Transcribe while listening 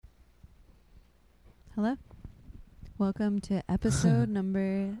Hello. Welcome to episode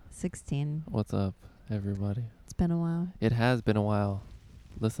number 16. What's up, everybody? It's been a while. It has been a while.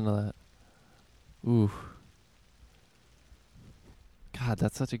 Listen to that. Ooh. God,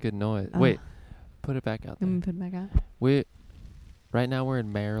 that's such a good noise. Wait, put it back out Let there. me put it back out. Right now we're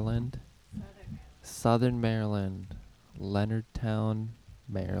in Maryland. Southern Maryland. Leonardtown,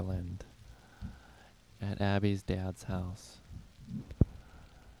 Maryland. At Abby's dad's house.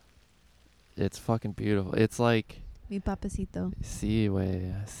 It's fucking beautiful. It's like Mi papacito.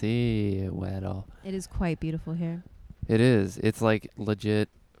 güero. It is quite beautiful here. It is. It's like legit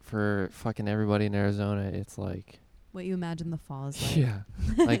for fucking everybody in Arizona. It's like What you imagine the fall is like. yeah,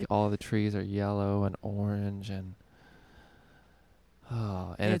 like all the trees are yellow and orange and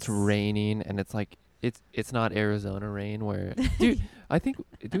it's raining and it's like it's not Arizona rain where dude, I think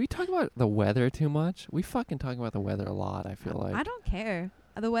do we talk about the weather too much? We fucking talk about the weather a lot, I feel like. I don't care.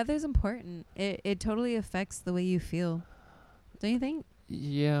 The weather's important. It totally affects the way you feel. Don't you think?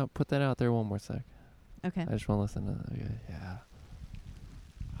 Yeah, put that out there one more sec. Okay. I just want to listen to that. Okay, yeah.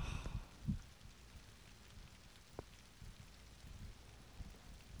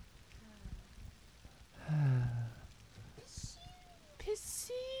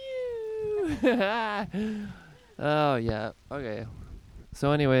 Oh yeah. Okay.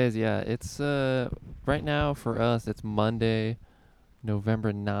 So anyways, yeah, it's right now for us it's Monday,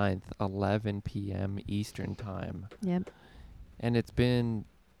 November 9th, 11 p.m. Eastern time. Yep. And it's been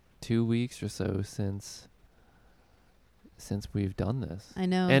 2 weeks or so since we've done this. I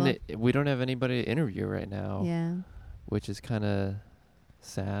know. And we don't have anybody to interview right now, Yeah. which is kind of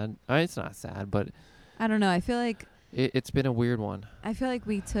sad. It's not sad, but I don't know. I feel like it's been a weird one.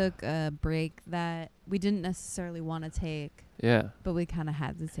 we took a break that we didn't necessarily want to take, Yeah. but we kind of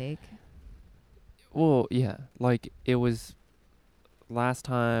had to take. Well, yeah. Like, it was last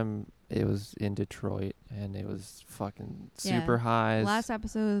time it was in Detroit, and it was fucking super highs. Last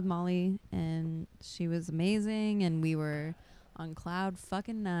episode with Molly, and she was amazing, and we were on cloud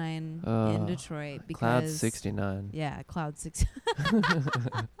fucking 9 in Detroit. Because Cloud 69. Yeah, cloud 6.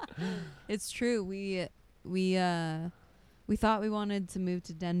 It's true. We thought we wanted to move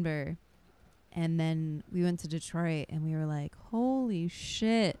to Denver, and then we went to Detroit, and we were like, holy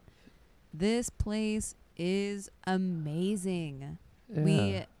shit, this place is amazing. Yeah.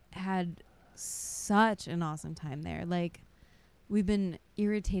 We had such an awesome time there. Like, we've been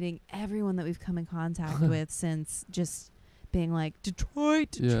irritating everyone that we've come in contact with since, just being like,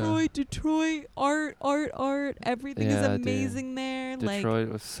 Detroit, art, everything is amazing there. Detroit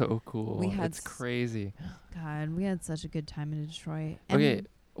was so cool. It's crazy. God, we had such a good time in Detroit. Okay,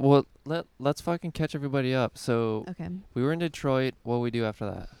 well, let's fucking catch everybody up. So Okay. we were in Detroit. What we do after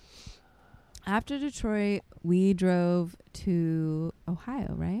that? After Detroit, we drove to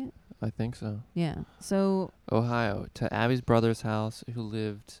Ohio, right? I think so. Yeah. So Ohio, to Abby's brother's house, who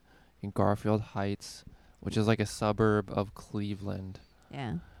lived in Garfield Heights, which is like a suburb of Cleveland.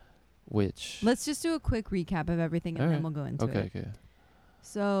 yeah. Which Let's just do a quick recap of everything, and then we'll go into it. Okay.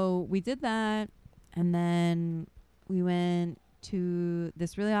 So we did that, and then we went to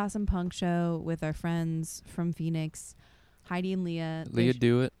this really awesome punk show with our friends from Phoenix, Heidi and Leah. Leah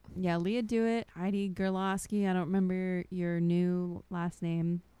Do It. Yeah, Leah Do It. Heidi Gerlowski. I don't remember your new last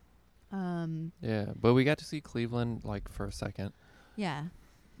name. Yeah, but we got to see Cleveland like for a second. Yeah,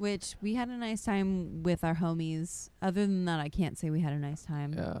 which we had a nice time with our homies. Other than that, I can't say we had a nice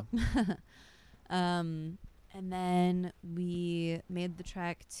time. Yeah. And then we made the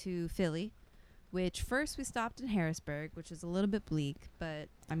trek to Philly, which first we stopped in Harrisburg, which is a little bit bleak, but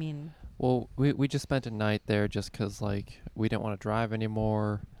I mean. Well, we just spent a night there just 'cause like we didn't want to drive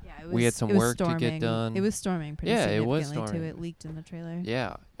anymore. Yeah, we had some work to get done. It was storming pretty Yeah, it significantly was storming. too. It leaked in the trailer.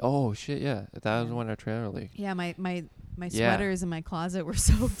 Yeah. Oh shit. Yeah, that was Yeah. when our trailer leaked. Yeah, my Yeah. sweaters in my closet were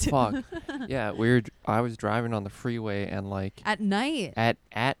soaked. Fuck. Yeah, I was driving on the freeway and like At night.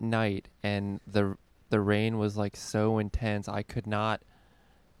 at night, and the rain was like so intense I could not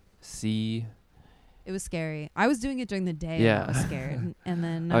see. It was scary. I was doing it during the day. Yeah. And I was scared. And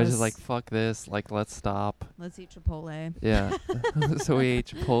then I was just like, fuck this. Like, let's stop. let's eat Chipotle. Yeah. So we ate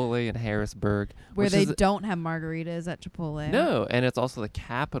Chipotle in Harrisburg. Where which they is don't have margaritas at Chipotle. No, and it's also the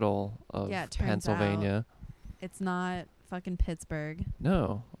capital of Yeah, it turns Pennsylvania. It's not fucking Pittsburgh.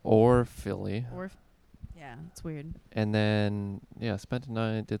 No, or Philly. Yeah, it's weird. And then, yeah, spent the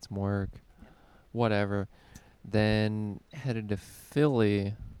night, did some work, whatever. Then headed to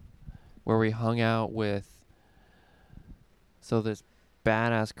Philly, where we hung out with, so this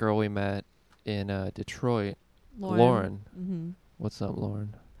badass girl we met in Detroit, Lauren. Mm-hmm. What's up,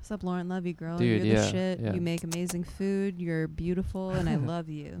 Lauren? What's up, Lauren? Love you, girl. Dude, You're the yeah, shit. yeah. You make amazing food. You're beautiful, and I love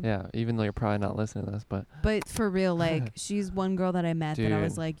you. Yeah, even though you're probably not listening to this, but But for real, like, she's one girl that I met that I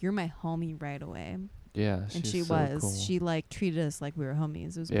was Dude. like, you're my homie right away. yeah, And she's she so was. cool. She, like, treated us like we were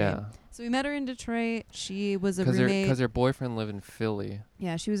homies. It was yeah, great. So we met her in Detroit. She was a because roommate. her boyfriend lived in Philly.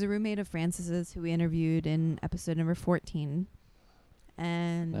 Yeah, she was a roommate of Francis's, who we interviewed in episode number 14.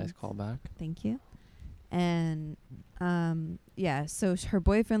 And Nice callback. thank you. And yeah, so her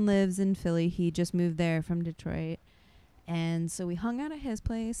boyfriend lives in Philly. He just moved there from Detroit. And so we hung out at his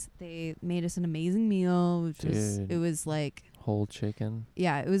place. They made us an amazing meal, which was, Dude. it was like, Whole chicken.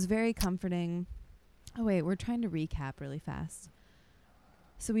 yeah, it was very comforting. Oh wait, we're trying to recap really fast.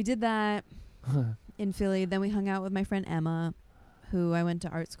 So we did that in Philly. Then we hung out with my friend Emma, who I went to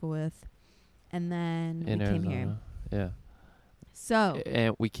art school with. And then In we Arizona. came here. Yeah. So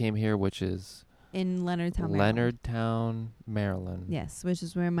And we came here, which is in Leonardtown, Maryland. Leonardtown, Maryland. Yes, which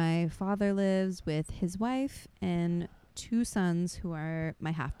is where my father lives with his wife and 2 sons who are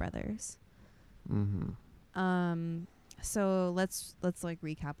my half brothers. Mm-hmm. So let's like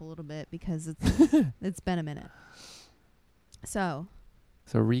recap a little bit because it's been a minute. So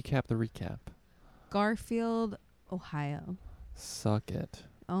So recap the recap. Garfield, Ohio. Suck it.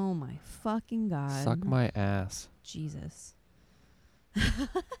 Oh my fucking God. Suck my ass. Jesus.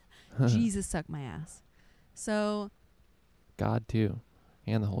 Jesus suck my ass. So God too,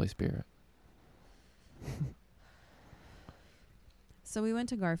 and the Holy Spirit. So we went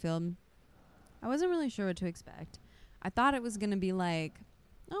to Garfield. I wasn't really sure what to expect. I thought it was going to be like,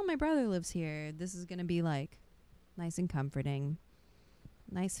 oh, my brother lives here. This is going to be like nice and comforting.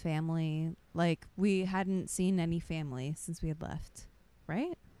 Nice family. Like, we hadn't seen any family since we had left,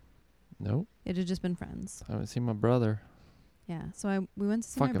 right? Nope. It had just been friends. I haven't seen my brother. Yeah. So we went to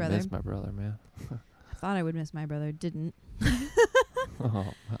see Fucking my brother. miss my brother, man. I thought I would miss my brother. Didn't.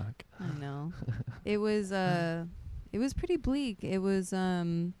 Oh fuck. I know. It was pretty bleak. It was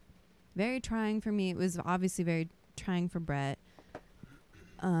very trying for me. It was obviously very trying for Brett.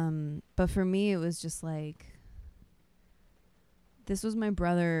 But for me it was just like, this was my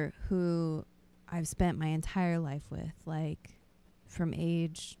brother who I've spent my entire life with, like from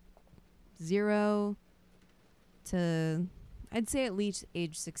age 0 to I'd say at least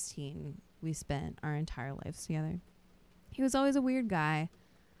age 16 we spent our entire lives together. He was always a weird guy.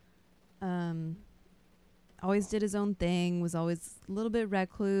 Always did his own thing, was always a little bit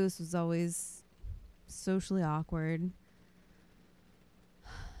recluse, was always socially awkward.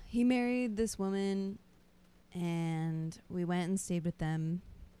 He married this woman, and we went and stayed with them,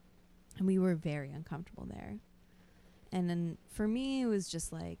 and we were very uncomfortable there. And then for me, it was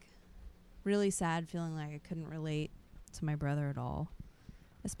just like really sad, feeling like I couldn't relate to my brother at all.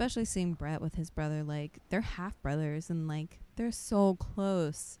 Especially seeing Brett with his brother, like they're half brothers and like they're so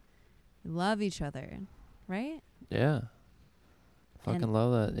close. They love each other, right? Yeah. Fucking And-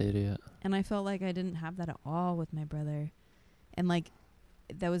 love that idiot. And I felt like I didn't have that at all with my brother. And like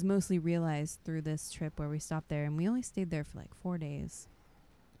that was mostly realized through this trip where we stopped there, and we only stayed there for like 4 days.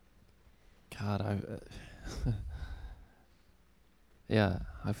 God, yeah,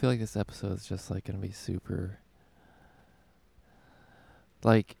 I feel like this episode is just like gonna be super.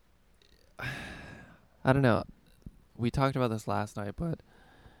 Like, I don't know. We talked about this last night, but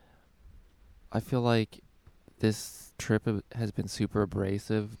I feel like this trip has been super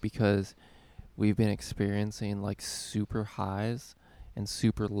abrasive because we've been experiencing like super highs and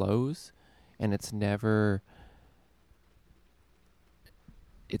super lows, and it's never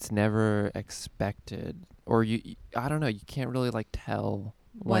expected, or I don't know, you can't really like tell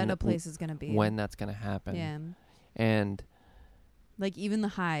What a place is going to be. when that's gonna happen. Yeah. And Like even the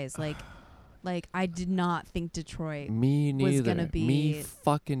highs, like I did not think Detroit me neither. was gonna be me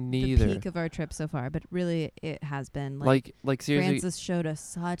fucking neither. the peak of our trip so far, but really it has been. Like seriously, Frances showed us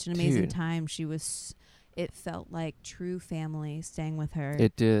such an amazing Dude. time. It felt like true family staying with her.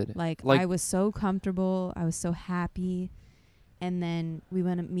 it did. Like like- I was so comfortable. I was so happy. And then we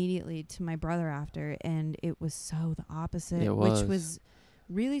went immediately to my brother after, and it was so the opposite, It which was. was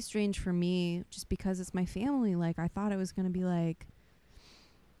really strange for me just because it's my family. Like I thought it was going to be like,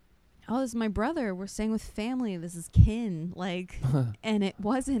 oh, this is my brother. We're staying with family. This is kin. Like, and it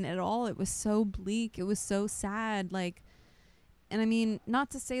wasn't at all. It was so bleak. It was so sad. Like, and I mean, not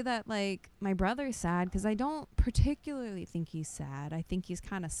to say that like my brother's sad, because I don't particularly think he's sad. I think he's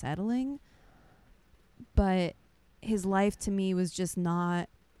kind of settling, but his life to me was just not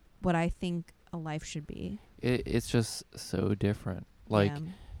what I think a life should be. it's just so different. Like, Yeah.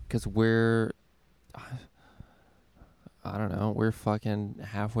 because we're, I don't know, we're fucking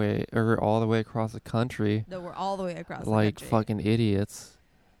halfway or all the way across the country, No, we're all the way across like the country. fucking idiots,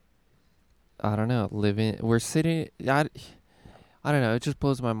 I don't know, we're sitting, I don't know, it just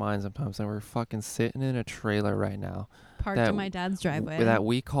blows my mind sometimes that we're fucking sitting in a trailer right now. Parked in my dad's driveway. That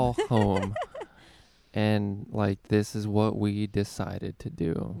we call home. And, like, this is what we decided to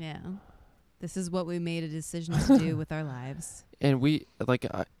do. Yeah. This is what we made a decision to do with our lives. And we, like,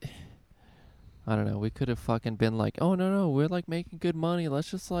 I don't know, we could have fucking been like, oh, no, we're, like, making good money. Let's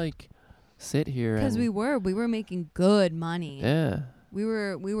just, like, sit here. Because we were making good money. Yeah. We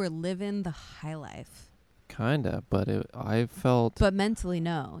were living the high life. Kinda, but I felt. But mentally,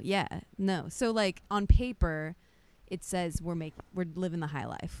 no. Yeah, no. So like on paper, it says we're living the high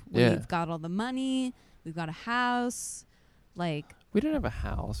life. We've got all the money. We've got a house. Like we didn't have a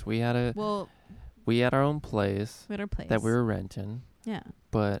house. We had our own place. We had our place that we were renting. Yeah.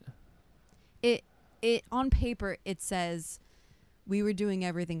 But it on paper it says we were doing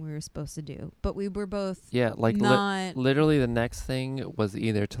everything we were supposed to do, but we were both like not literally the next thing was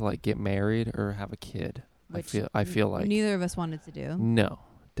either to like get married or have a kid. I feel like neither of us wanted to do. No,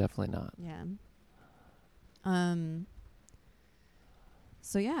 definitely not. Yeah.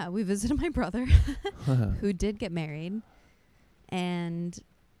 So yeah, we visited my brother who did get married, and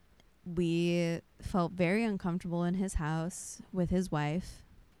we felt very uncomfortable in his house with his wife,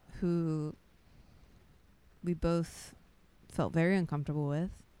 who we both felt very uncomfortable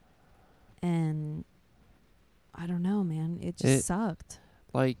with. And I don't know, man, it just sucked.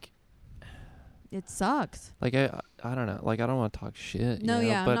 Like it sucked. Like I don't know. Like I don't want to talk shit. No, you know,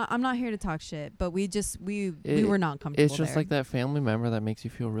 yeah, but I'm not here to talk shit. But we were not comfortable. It's just there. like that family member that makes you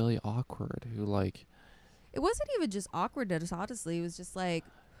feel really awkward. Who like. It wasn't even just awkward to us. Honestly, it was just like.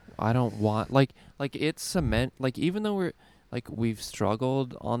 I don't want like it's cement. Like even though we've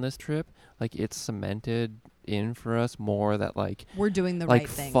struggled on this trip, like it's cemented in for us more that like we're doing the like, right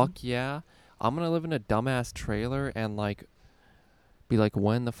thing. Fuck yeah, I'm gonna live in a dumbass trailer and like. Be like,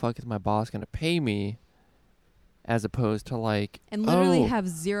 when the fuck is my boss gonna pay me? As opposed to like, and literally have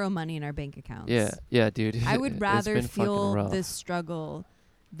zero money in our bank accounts. Yeah, dude. I would rather feel this struggle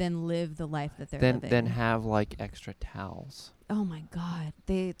than live the life that they're living. Than have like extra towels. Oh my god,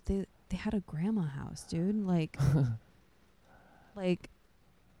 they had a grandma house, dude. Like,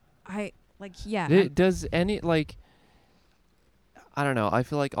 yeah. Does any like? I don't know. I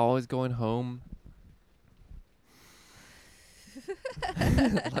feel like always going home.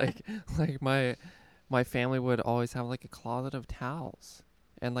 like my family would always have like a closet of towels,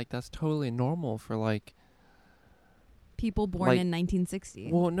 and like that's totally normal for like people born in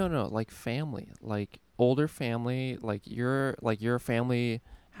 1960. Well, no, like family, like older family, like you're a family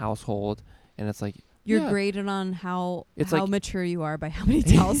household, and it's like you're graded on how like, mature you are by how many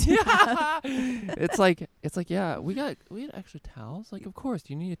towels you have. It's like yeah, we had extra towels. Like of course,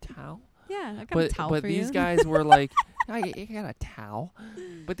 do you need a towel? Yeah, I got a towel for you. But these guys were like, I got a towel.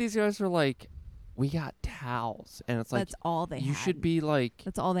 But these guys were like, we got towels. And it's like, that's all they had. You should be like.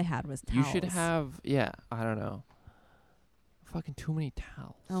 That's all they had was towels. You should have, I don't know. Fucking too many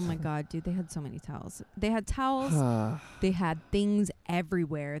towels. Oh my God, dude, they had so many towels. They had towels. They had things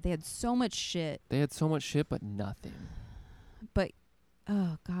everywhere. They had so much shit. They had so much shit, but nothing. But,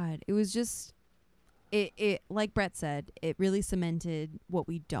 oh God, it was just. It like Brett said, it really cemented what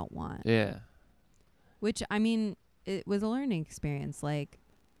we don't want. Yeah. Which, I mean, it was a learning experience. Like,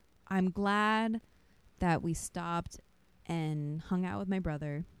 I'm glad that we stopped and hung out with my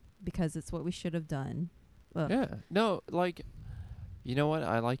brother because it's what we should have done. Ugh. Yeah. No, like, you know what?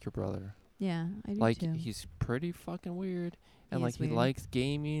 I like your brother. Yeah, I do like, too. He's pretty fucking weird. And, He like, is weird. He likes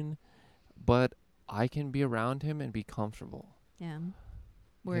gaming. But I can be around him and be comfortable. Yeah.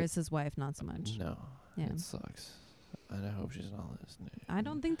 Whereas his wife, not so much. No. Yeah. It sucks. And I hope she's not listening. I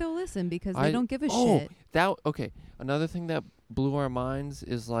don't think they'll listen because they don't give a shit. Okay. Another thing that blew our minds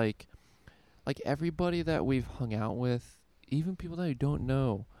is like everybody that we've hung out with, even people that you don't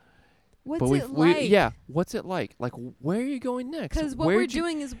know. What's it like? What's it like? Like, where are you going next? Because what we're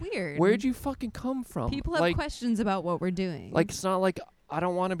doing is weird. Where'd you fucking come from? People have questions about what we're doing. Like, it's not like I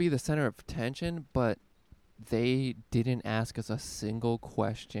don't want to be the center of attention, but they didn't ask us a single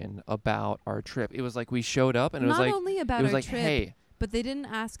question about our trip. It was like we showed up and it was like, not only about our trip, hey, but they didn't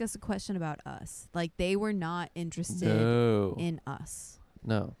ask us a question about us. Like they were not interested in us.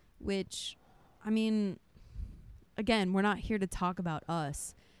 No. Which, I mean, again, we're not here to talk about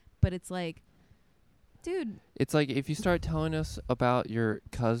us, but it's like, dude. It's like if you start telling us about your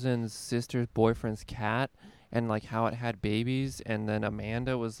cousin's sister's boyfriend's cat and like how it had babies, and then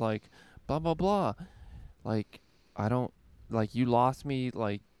Amanda was like, blah blah blah. Like, I don't, like, you lost me,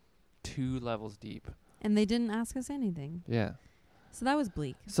 like, 2 levels deep. And they didn't ask us anything. Yeah. So that was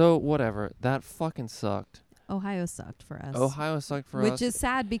bleak. So, whatever. That fucking sucked. Ohio sucked for us. Ohio sucked for which us. is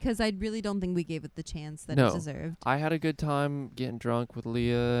sad because I really don't think we gave it the chance that No. it deserved. I had a good time getting drunk with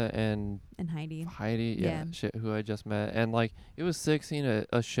Leah and And Heidi. yeah, shit, who I just met. And, like, it was sick seeing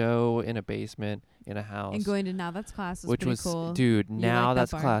a show in a basement in a house. And going to Now That's Class was which pretty was, cool. dude, You Now like that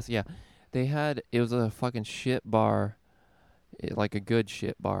That's bar? Class. Yeah. It was a fucking shit bar, like a good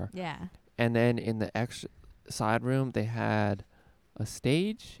shit bar. Yeah. And then in the extra side room, they had a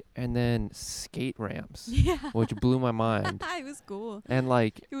stage and then skate ramps, Yeah. which blew my mind. It was cool. And,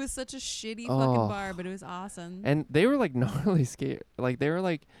 like, It was such a shitty Oh. fucking bar, but it was awesome. and they were, like, gnarly skate. Like, they were,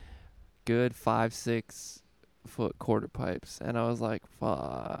 like, good 5-6 foot quarter pipes. And I was like,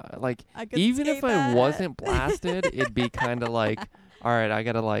 fuck. Like, I could even if skate I that. wasn't blasted, it'd be kind of like, all right, I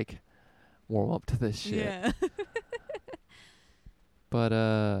gotta, like, warm up to this shit. Yeah. But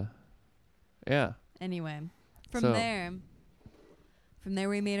yeah. Anyway, from So- there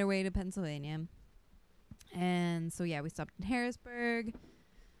we made our way to Pennsylvania. And so yeah, we stopped in Harrisburg.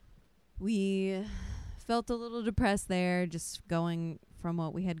 We felt a little depressed there, just going from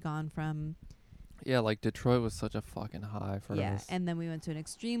what we had gone from. Yeah, like Detroit was such a fucking high for Yeah, us. and then we went to an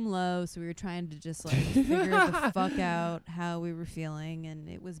extreme low, so we were trying to just like figure the fuck out how we were feeling, and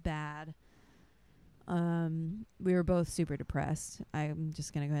it was bad. We were both super depressed. I'm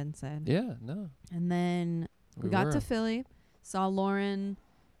just gonna go ahead and say. Yeah, no. And then we got were. to Philly, saw Lauren,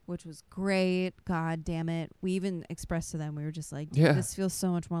 which was great. God damn it. We even expressed to them, we were just like, Yeah. this feels so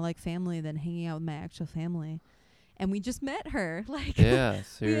much more like family than hanging out with my actual family. And we just met her. Like, Yeah, we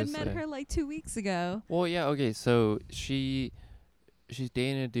seriously. had met her like 2 weeks ago. Well, yeah, okay, so she's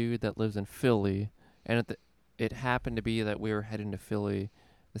dating a dude that lives in Philly, and it happened to be that we were heading to Philly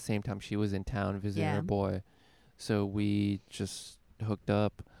the same time she was in town visiting Yeah. her boy. So we just hooked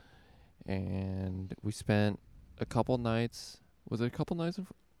up, and we spent a couple nights. Was it a couple nights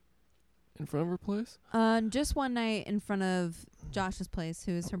in front of her place? Just one night in front of Josh's place,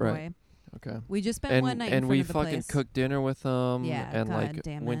 who is her Right. boy. Okay. We just spent one night in and front we of the fucking place. cooked dinner with them, Yeah, and God like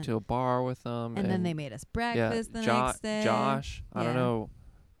damn went it. to a bar with them, And then they made us breakfast the next day. Josh, I don't Yeah. know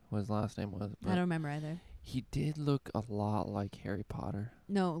what his last name was, I but don't remember either. he did look a lot like Harry Potter.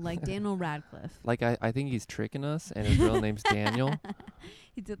 No, like Daniel Radcliffe. Like I think he's tricking us, and his real name's Daniel.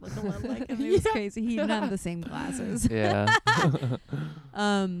 He did look a lot like him. It was crazy. He didn't have the same glasses. Yeah.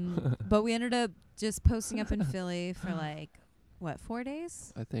 But we ended up just posting up in Philly for like, 4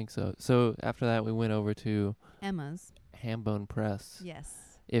 days? I think so. So after that, we went over to Emma's. Hambone Press.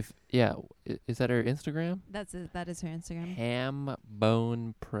 Yes. Is that her Instagram? That is her Instagram.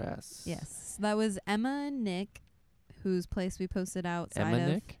 Hambone Press. Yes. So that was Emma and Nick, whose place we posted outside Emma of.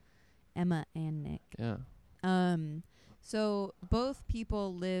 Nick? Emma and Nick. Yeah. So both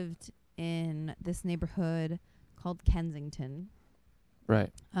people lived in this neighborhood called Kensington.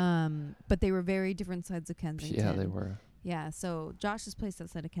 Right. But they were very different sides of Kensington. Yeah, they were. Yeah, so Josh's place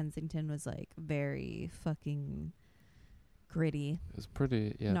outside of Kensington was like very fucking gritty, It was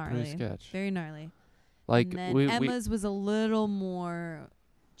pretty gnarly, sketch. very gnarly. Like and then we Emma's was a little more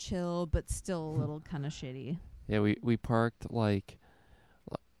chill, but still a little kind of shitty. we parked like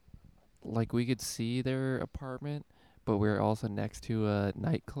we could see their apartment, but we were also next to a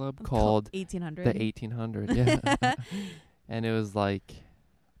nightclub called 1800. the 1800. Yeah. And it was like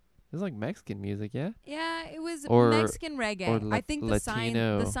Mexican music, yeah? Yeah, it was Or- Mexican reggae. or I think the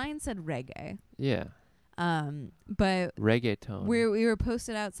Latino. sign said reggae. Yeah. But Reggaeton. we were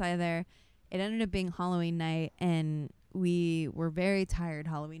posted outside there. It ended up being Halloween night, and we were very tired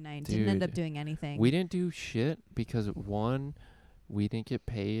Halloween night. Didn't end Dude, up doing anything. We didn't do shit because one, we didn't get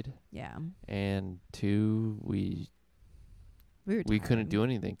paid, Yeah. and two, we couldn't tired. do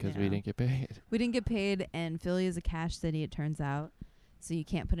anything because we Yeah. didn't get paid. We didn't get paid, and Philly is a cash city, it turns out. So you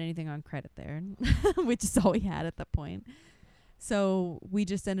can't put anything on credit there, which is all we had at that point. So we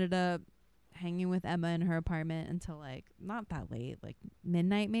just ended up hanging with Emma in her apartment until like not that late, like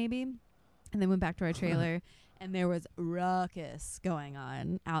midnight maybe, and then went back to our trailer. And there was ruckus going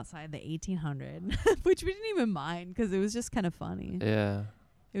on outside the 1800, which we didn't even mind because it was just kind of funny. Yeah.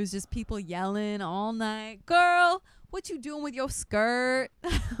 It was just people yelling all night, "Girl, what you doing with your skirt?"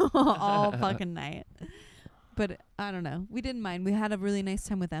 all fucking night. But I don't know. We didn't mind. We had a really nice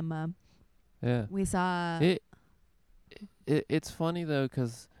time with Emma. Yeah. We saw. It's funny though,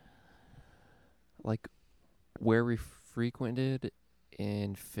 'cause like where we frequented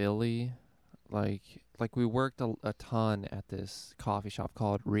in Philly, like we worked a ton at this coffee shop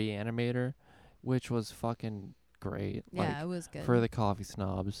called Reanimator, which was fucking great. Yeah, it was good. For the coffee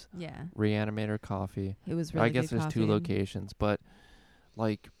snobs. Yeah, Reanimator Coffee. it was really I guess good there's two coffee. locations, but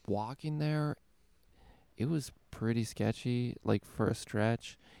like walking there, it was pretty sketchy, like for a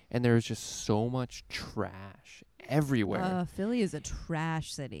stretch, and there was just so much trash everywhere. Philly is a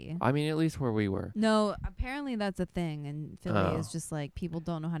trash city. I mean, at least where we were. No, apparently that's a thing, and Philly Oh. is just like people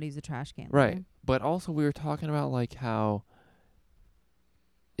don't know how to use a trash can. Right. But also we were talking about like how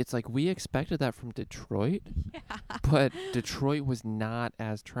it's like we expected that from Detroit, Yeah. but Detroit was not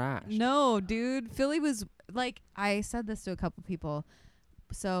as trash. No, dude. Philly was like, I said this to a couple people.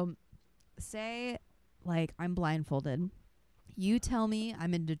 So, say, like, I'm blindfolded. You tell me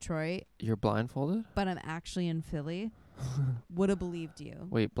I'm in Detroit, You're blindfolded? but I'm actually in Philly. Would have believed you.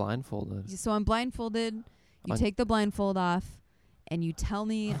 Wait, blindfolded. So I'm blindfolded. You On- take the blindfold off, and you tell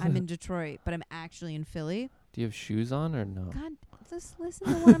me I'm in Detroit, but I'm actually in Philly. Do you have shoes on or no? God, just listen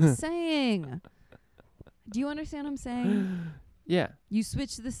to what I'm saying. Do you understand what I'm saying? Yeah. You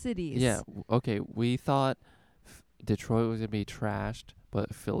switch the cities. Yeah. Okay, we thought Detroit was going to be trashed,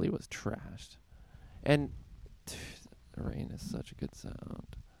 but Philly was trashed. And the rain is such a good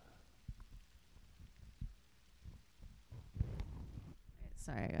sound.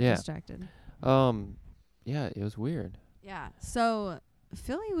 Sorry, I got Yeah. distracted. Yeah, it was weird. Yeah. So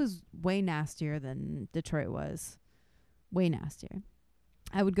Philly was way nastier than Detroit was. Way nastier.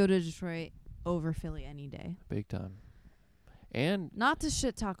 I would go to Detroit over Philly any day. Big time. And Not to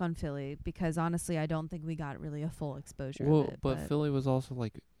shit talk on Philly, because honestly, I don't think we got really a full exposure well, of it. but Philly was also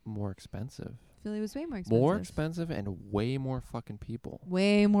like more expensive. Philly was way more expensive. More expensive and way more fucking people.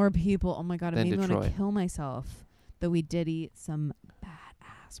 Way more people. Oh my God, it Than made me want Detroit. to kill myself. Though we did eat some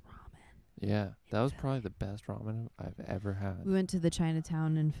badass ramen. Yeah, that was probably the best ramen I've ever had, We went to the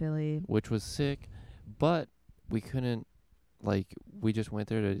Chinatown in Philly. which was sick, but we couldn't, like, we just went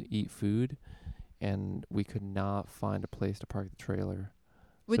there to eat food, and we could not find a place to park the trailer.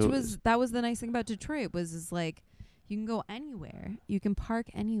 Which So it was that was the nice thing about Detroit was is like you can go anywhere. You can park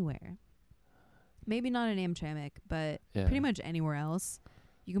anywhere. Maybe not in Amtramck, but Yeah. pretty much anywhere else.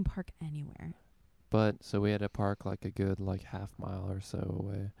 You can park anywhere. But so we had to park like a good like half mile or so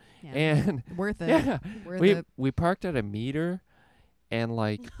away. Yeah. And Worth it. yeah, Worth we it. we parked at a meter, and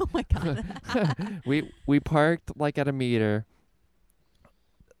like Oh my God. we parked like at a meter.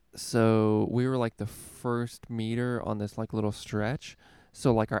 So we were like the first meter on this like little stretch.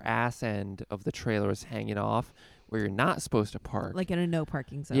 So like our ass end of the trailer was hanging off where you're not supposed to park. Like in a no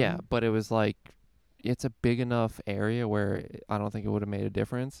parking zone. Yeah, but it was like it's a big enough area where I don't think it would have made a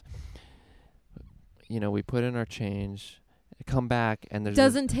difference. You know, we put in our change, come back, and there's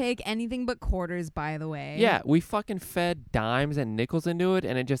Doesn't take anything but quarters, by the way. yeah, we fucking fed dimes and nickels into it,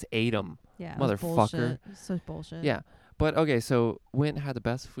 and it just ate them. Yeah. It was motherfucker. bullshit. Such bullshit. Yeah, but okay, so went and had the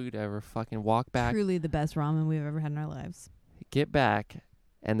best food ever. Fucking walk back, Truly the best ramen we've ever had in our lives. get back,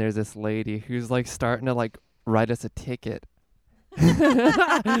 and there's this lady who's like starting to like write us a ticket.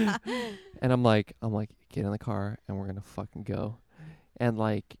 And I'm like, get in the car and we're gonna fucking go. And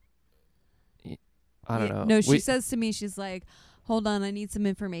like, I don't know. No, she We- says to me, she's like, hold on, I need some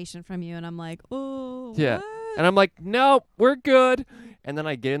information from you. And I'm like, oh, Yeah. what? And I'm like, nope, we're good. And then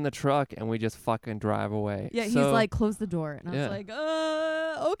I get in the truck and we just fucking drive away. Yeah, he's So- like, close the door. And I Yeah. was like,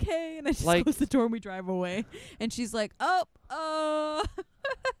 okay. And I just Like- close the door and we drive away. And she's like, oh,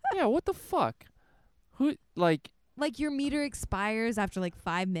 yeah, what the fuck? Who, like, like your meter expires after like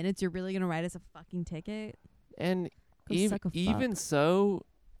 5 minutes. You're really going to write us a fucking ticket? and Go even, suck a fuck. even so,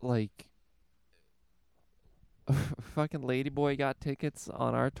 like, fucking Ladyboy got tickets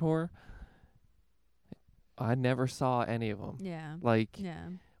on our tour. I never saw any of them. Yeah. Like, Yeah.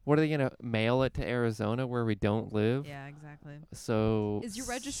 what are they gonna mail it to Arizona where we don't live? Yeah, exactly. So Is your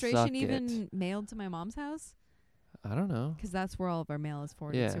suck registration it. even mailed to my mom's house? I don't know, 'Cause that's where all of our mail is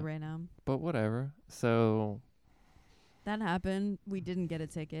forwarded Yeah. to right now. but whatever. So That happened. We didn't get a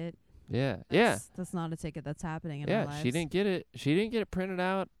ticket. yeah, That's not a ticket that's happening in yeah. our lives. She didn't get it. She didn't get it printed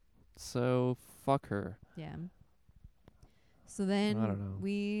out. So fuck her. Yeah. So I don't then know.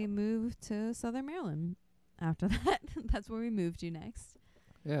 we moved to Southern Maryland. After that, that's where we moved to next.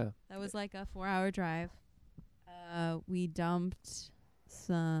 Yeah. That was like a 4-hour drive. We dumped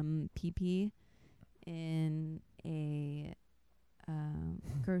some pee in a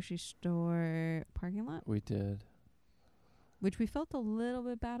grocery store parking lot, We did. which we felt a little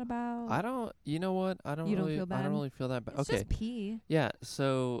bit bad about. I don't. You know what? I don't You don't really. feel I bad? don't really feel that bad. It's Okay. just pee. Yeah.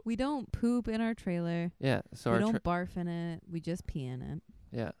 So We don't poop in our trailer. yeah. So We our don't barf in it. We just pee in it.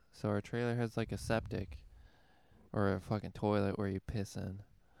 yeah. So our trailer has like a septic, or a fucking toilet where you piss in,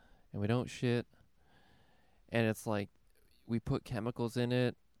 and we don't shit. And it's like, we put chemicals in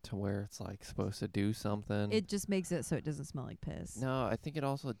it to where it's like supposed to do something. It just makes it so it doesn't smell like piss. No, I think it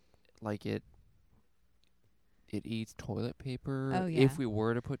also, like, it it eats toilet paper. Oh, yeah. If we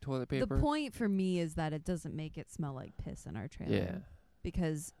were to put toilet paper. The point for me is that it doesn't make it smell like piss in our trailer. Yeah.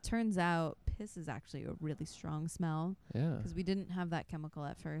 Because turns out piss is actually a really strong smell. Yeah. Because we didn't have that chemical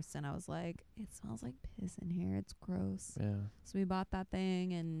at first. And I was like, it smells like piss in here. It's gross. Yeah. So we bought that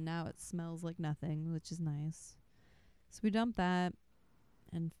thing, and now it smells like nothing, which is nice. So we dumped that,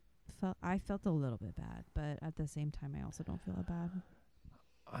 and I felt a little bit bad. But at the same time, I also don't feel that bad.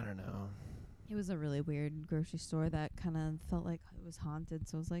 I don't know. It was a really weird grocery store that kind of felt like it was haunted.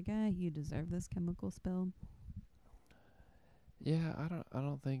 So I was like, you deserve this chemical spill. Yeah, I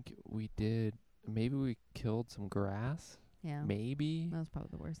don't think we did. Maybe we killed some grass. Yeah. Maybe. That was probably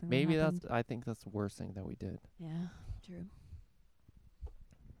the worst thing. Maybe that happened. I think that's the worst thing that we did. Yeah, true.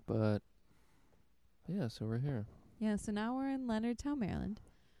 But yeah, so we're here. Yeah, so now we're in Leonardtown, Maryland.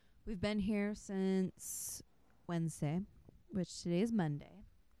 We've been here since Wednesday, which today is Monday.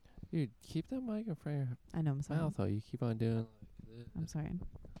 Dude, keep that mic in front of your I know, I'm sorry. mouth though. You keep on doing like this. I'm sorry.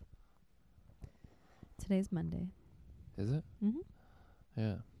 Today's Monday. Is it? Mm-hmm.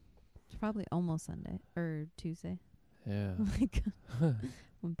 Yeah. It's probably almost Sunday or Tuesday. Yeah. Oh my god.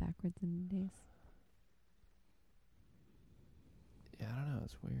 Went backwards in days. Yeah, I don't know.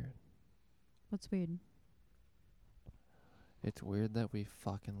 It's weird. What's weird? It's weird that we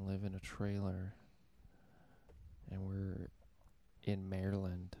fucking live in a trailer and we're in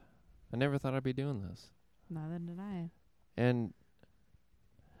Maryland. I never thought I'd be doing this. Neither did I. And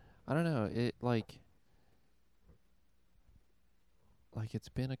I don't know, it like it's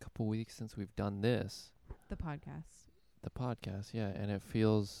been a couple weeks since we've done this. The podcast. The podcast, yeah, and it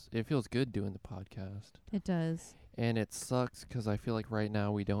feels good doing the podcast. It does. And it sucks 'cause I feel like right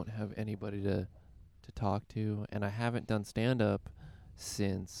now we don't have anybody to talk to, and I haven't done stand up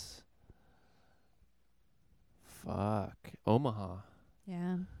since Omaha,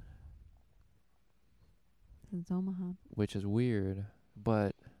 Yeah. Since Omaha. which is weird,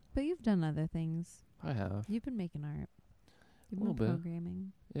 but But you've done other things. I have. You've been making art. You've Little been bit.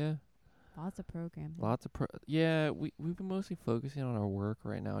 programming. Yeah. Lots of programming. Lots of we've been mostly focusing on our work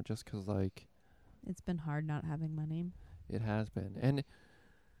right now just 'cause like It's been hard not having money. it has been. And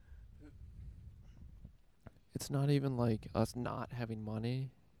it's not even like us not having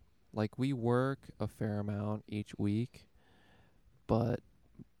money. Like we work a fair amount each week, but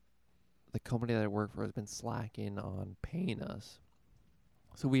the company that I work for has been slacking on paying us.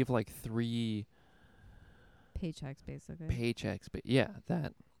 So we have like 3 Paychecks, basically. paychecks, but yeah,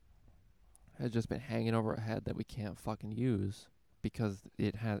 that has just been hanging over our head that we can't fucking use because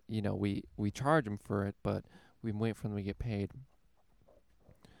it has, we charge them for it, but we wait for them to get paid,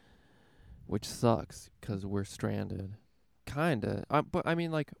 which sucks because we're stranded. Kinda, but I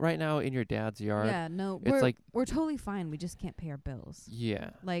mean, like right now in your dad's yard. Yeah, no, it's we're totally fine. We just can't pay our bills.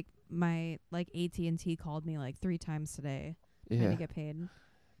 Yeah. Like my AT&T called me like 3 times today trying Yeah. to get paid.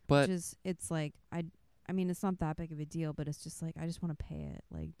 But which is, it's like I mean, it's not that big of a deal, but it's just like I just want to pay it,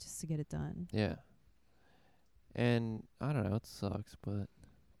 like just to get it done. yeah. And I don't know, it sucks, but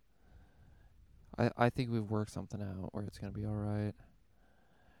I think we've worked something out where it's gonna be all right.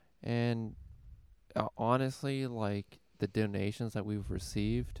 And honestly, like the donations that we've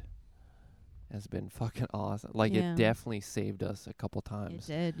received has been fucking awesome. Like Yeah. it definitely saved us a couple times.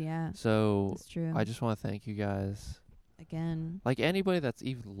 It did, yeah. So That's true. I just want to thank you guys. Again, Like anybody that's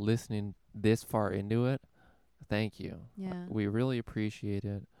even listening this far into it, thank you. yeah. We really appreciate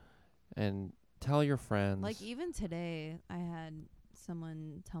it. And tell your friends. Like even today, I had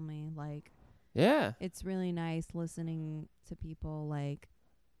someone tell me like yeah. it's really nice listening to people, like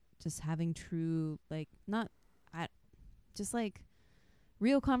just having true, like just like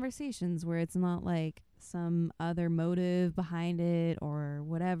real conversations where it's not like some other motive behind it or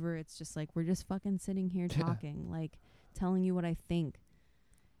whatever. It's just like we're just fucking sitting here Yeah. talking, like telling you what I think,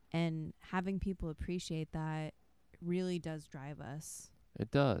 and having people appreciate that really does drive us.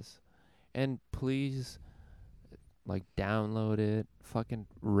 It does. And please, like, download it, fucking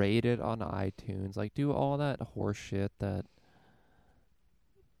rate it on iTunes, like, do all that horse shit that.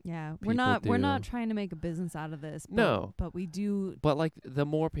 Yeah, People we're not do. trying to make a business out of this. But, No. but we do. But, like, the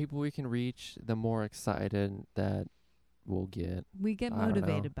more people we can reach, the more excited that we'll get. We get I don't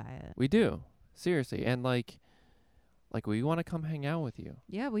motivated by it. We do. Seriously. And, like we want to come hang out with you.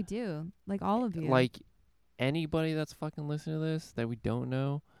 Yeah, we do. Like all of you. Like, anybody that's fucking listening to this that we don't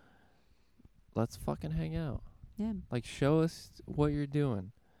know, let's fucking hang out. yeah, Like, show us what you're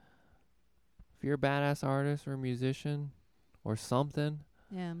doing. If you're a badass artist or a musician or something,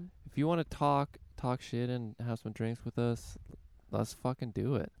 yeah. if you want to talk shit and have some drinks with us, let's fucking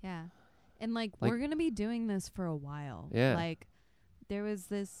do it. Yeah. And like Like- we're going to be doing this for a while. Yeah. Like there was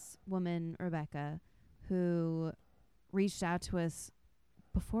this woman, Rebecca, who reached out to us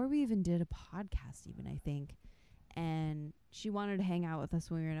before we even did a podcast, even, I think. And she wanted to hang out with us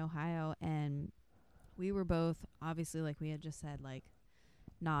when we were in Ohio. And we were both, obviously, like we had just said, like,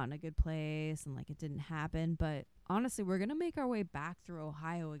 not in a good place. And, like, it didn't happen. But honestly, we're going to make our way back through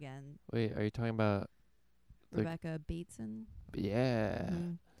Ohio again. Wait, are you talking about Rebecca Bateson? Yeah.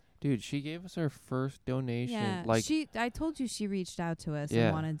 Mhm. Dude, she gave us our first donation. Yeah, Like, I told you she reached out to us Yeah.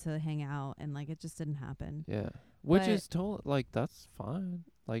 and wanted to hang out, and like it just didn't happen. yeah. Which But- is like, that's fine.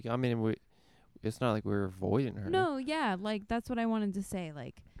 Like, I mean, it's not like we're avoiding her. No, yeah, like that's what I wanted to say.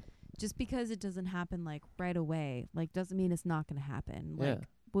 Like, just because it doesn't happen like right away, like doesn't mean it's not gonna happen. Yeah.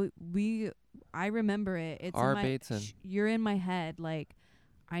 Like, I remember it. It's Our in my, Bateson. you're in my head. Like,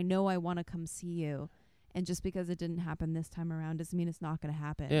 I know I want to come see you, and just because it didn't happen this time around doesn't mean it's not gonna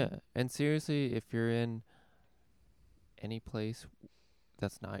happen. Yeah. And seriously, if you're in any place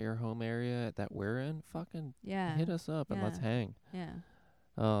that's not your home area that we're in, fucking Yeah. hit us up and let's Yeah. hang. Yeah.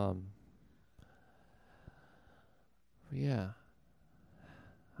 Yeah.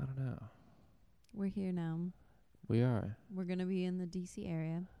 I don't know. We're here now. We are. We're gonna be in the DC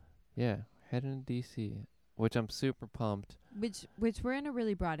area. Yeah. Heading to DC, which I'm super pumped. Which we're in a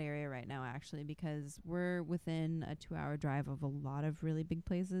really broad area right now, actually, because we're within a 2-hour drive of a lot of really big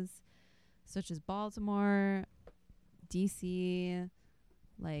places, such as Baltimore, DC,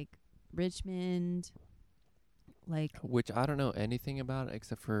 like Richmond, like Which I don't know anything about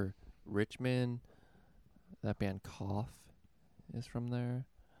except for Richmond. That band Cough is from there.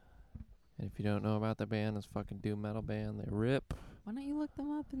 And if you don't know about the band, it's fucking doom metal band. They rip. why don't you look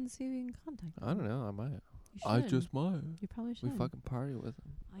them up and see if you can contact them? I don't know. I might. You should. might. You probably should. We fucking party with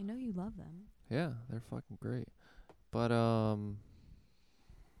them. I know you love them. Yeah, they're fucking great. But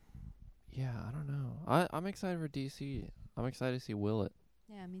yeah, I don't know. I'm excited for DC. I'm excited to see Willet,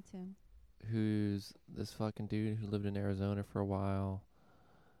 Yeah, me too. who's this fucking dude who lived in Arizona for a while.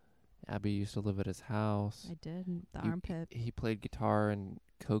 Abby used to live at his house. I did. The You- armpit. He played guitar in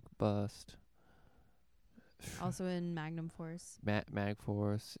Coke Bust. Also in Magnum Force. Mag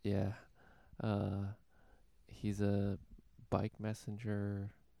Force, yeah. He's a bike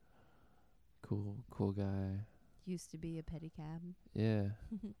messenger. Cool guy. Used to be a pedicab. Yeah.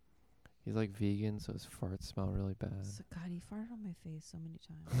 He's like vegan, so his farts smell really bad. So, God, he farted on my face so many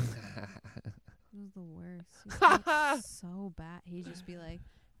times. It was the worst. He smelled so bad. He'd just be like,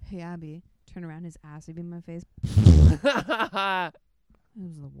 "Hey, Abby," turn around, his ass would be in my face. It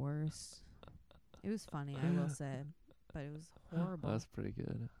was the worst. It was funny, I will say, but it was horrible. That's pretty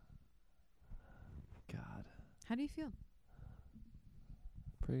good. God. How do you feel?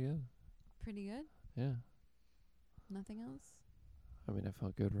 Pretty good. Pretty good? Yeah. Nothing else? I mean, I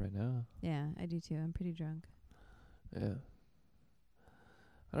felt good right now. Yeah, I do too. I'm pretty drunk. Yeah.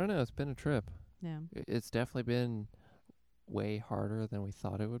 I don't know. It's been a trip. Yeah. It's definitely been way harder than we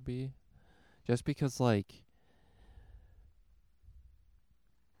thought it would be. Just because, like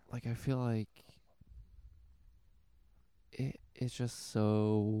I feel like it's just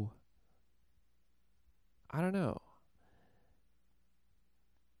so, I don't know.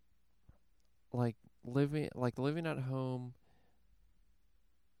 Like living at home,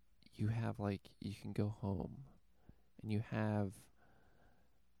 you have you can go home and you have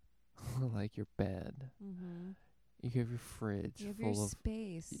like your bed. Mm-hmm. You have your fridge You have full your of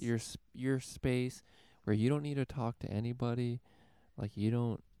space. your space where you don't need to talk to anybody. Like you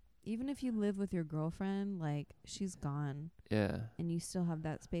don't. Even if you live with your girlfriend, like, she's gone, Yeah. and you still have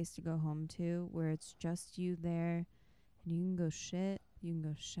that space to go home to where it's just you there, and you can go shit, you can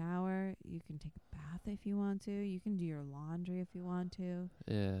go shower, you can take a bath if you want to, you can do your laundry if you want to,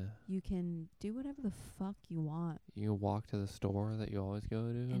 Yeah. you can do whatever the fuck you want. You can walk to the store that you always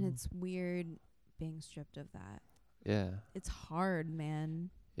go to. And it's weird being stripped of that. Yeah. It's hard, man.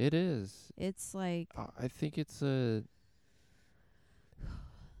 It is. It's like, I think it's a.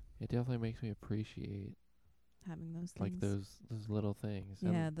 It definitely makes me appreciate having those things. like those little things. Yeah,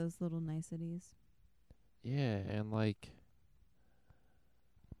 And those little niceties. yeah, and like.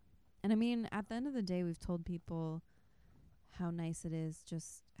 And I mean, at the end of the day, we've told people how nice it is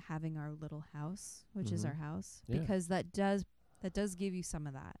just having our little house, which is Mhm. our house, Yeah. because that does give you some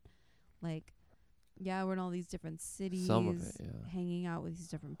of that. Like, yeah, we're in all these different cities, Some of it, yeah. hanging out with these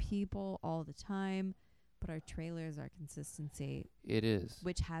different people all the time, but our trailer is our consistency, It is.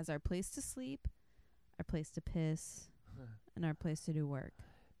 which has our place to sleep, our place to piss, and our place to do work.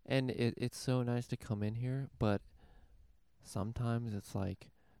 And it's so nice to come in here, but sometimes it's like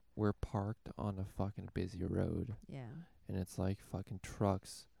we're parked on a fucking busy road Yeah. and it's like fucking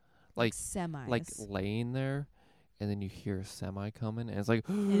trucks like semis. laying there, and then you hear a semi coming, and it's like,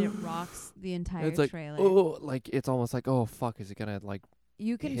 and it rocks the entire it's like, trailer. oh, like it's almost like, oh fuck, is it gonna like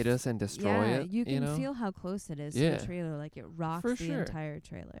You can hit us and destroy it? You can know? feel how close it is to Yeah. the trailer. Like it rocks For the sure. entire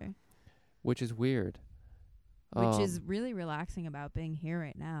trailer, Which is weird. which is really relaxing about being here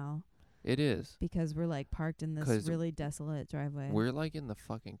right now It is. because we're like parked in 'Cause this really desolate driveway. We're like in the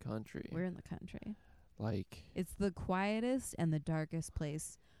fucking country. We're in the country. Like, It's the quietest and the darkest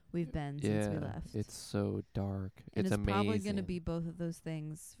place we've been since we left. it's so dark. and it's it's amazing. probably going to be both of those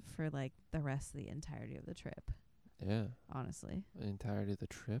things for like the rest of the entirety of the trip, Yeah. honestly. The entirety of the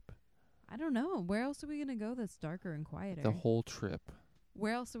trip. I don't know. Where else are we going to go that's darker and quieter? The whole trip.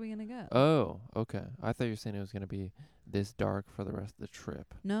 Where else are we going to go? Oh, okay. I thought you were saying it was going to be this dark for the rest of the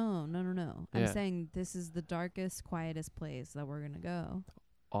trip. No. I'm Yeah. saying this is the darkest, quietest place that we're going to go.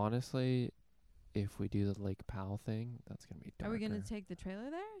 Honestly, if we do the Lake Powell thing, that's going to be darker. Are we going to take the trailer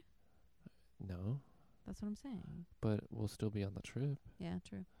there? No, That's what I'm saying. but we'll still be on the trip. Yeah,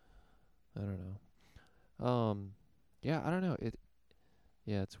 true. I don't know. Yeah, I don't know.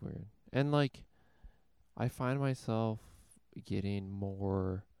 Yeah, it's weird. And like, I find myself getting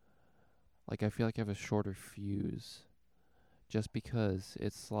more, like, I feel like I have a shorter fuse, just because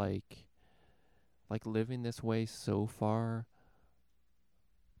it's like living this way so far,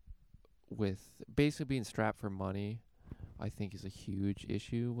 with basically being strapped for money, I think is a huge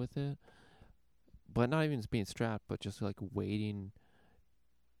issue with it. But not even just being strapped, but just like waiting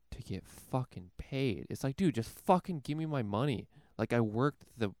to get fucking paid. It's like, dude, just fucking give me my money. Like, I worked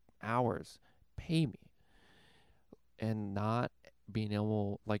the hours, pay me. And not being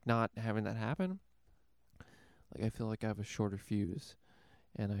able, like, not having that happen, like, I feel like I have a shorter fuse,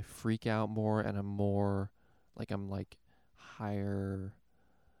 and I freak out more, and I'm more like, I'm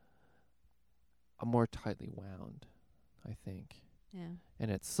more tightly wound, I think. Yeah. And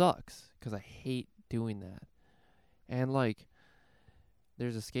it sucks because I hate doing that. And like,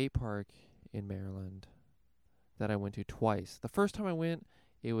 there's a skate park in Maryland that I went to twice. The first time I went,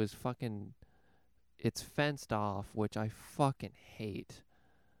 it was it's fenced off, which I fucking hate.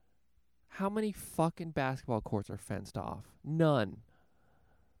 How many fucking basketball courts are fenced off? None.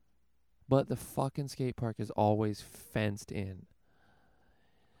 But the fucking skate park is always fenced in.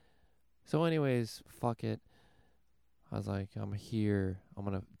 So anyways, fuck it. I was like, I'm here. I'm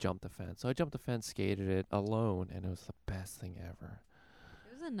going to jump the fence. So I jumped the fence, skated it alone, and it was the best thing ever.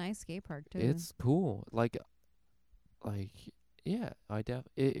 It was a nice skate park, too. It's cool. Like yeah,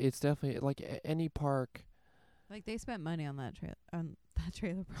 it's definitely like any park. Like, they spent money on that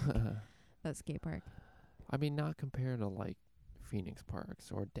trailer park, that skate park. I mean, not compared to like Phoenix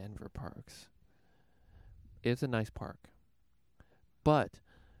parks or Denver parks. It's a nice park. But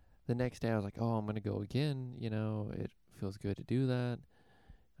the next day I was like, oh, I'm going to go again. You know, it feels good to do that.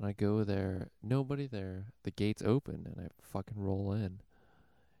 And I go there, nobody there. The gate's open, and I fucking roll in.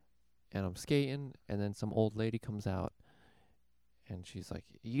 And I'm skating, and then some old lady comes out, and she's like,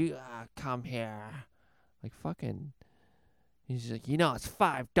 you come here. Like, fucking, he's like, it's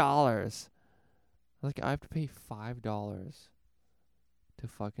 $5. Like, I have to pay $5 to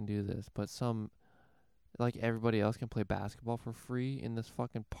fucking do this. But like, everybody else can play basketball for free in this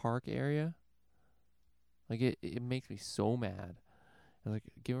fucking park area. Like, it makes me so mad. And like,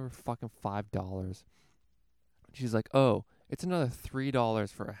 give her fucking $5. She's like, oh, it's another $3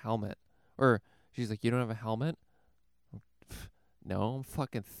 for a helmet. Or she's like, you don't have a helmet? No, I'm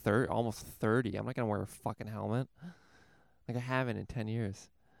fucking almost 30. I'm not gonna wear a fucking helmet. Like, I haven't in 10 years.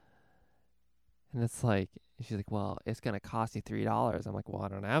 And it's like, she's like, well, it's going to cost you $3. I'm like, well, I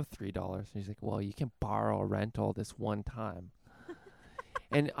don't have $3. And she's like, well, you can borrow a rental this one time.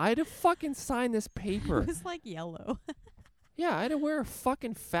 And I had to fucking sign this paper. It was like yellow. Yeah, I had to wear a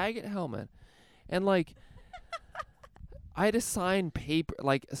fucking faggot helmet. And like, I had to sign paper,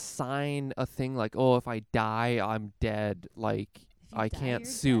 like sign a thing like, oh, if I die, I'm dead. Like, I can't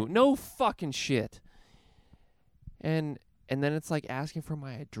sue. Dead. No fucking shit. And then it's like asking for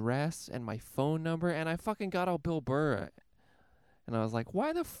my address and my phone number, and I fucking got out Bill Burr. And I was like,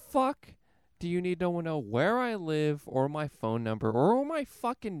 why the fuck do you need to know where I live or my phone number or my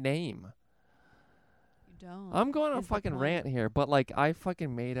fucking name? You don't. I'm going on a Is the fucking point. rant here, but like, I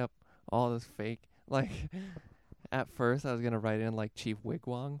fucking made up all this fake, like, at first I was going to write in like Chief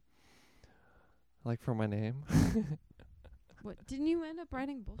Wigwam, like, for my name. What, didn't you end up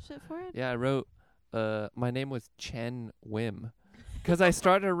writing bullshit for it? Yeah, I wrote, my name was Chen Wim, because I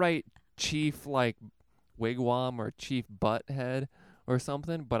started to write Chief like Wigwam or Chief Butthead or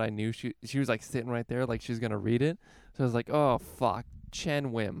something, but I knew she was like sitting right there, like she was gonna read it, so I was like, oh fuck,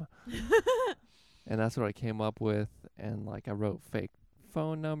 Chen Wim. And that's what I came up with, and like I wrote fake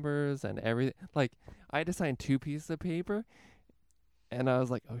phone numbers and everything. Like, I had to sign 2 pieces of paper, and I was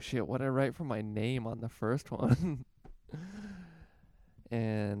like, oh shit, what did I write for my name on the first one?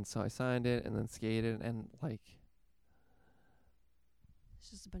 And so I signed it and then skated, and like, It's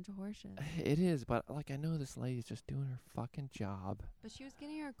just a bunch of horseshit. it is, but like, I know this lady's just doing her fucking job. But she was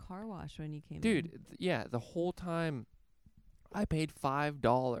getting her car washed when you came in. Dude, yeah, the whole time I paid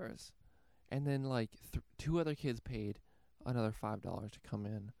 $5, and then like 2 other kids paid another $5 to come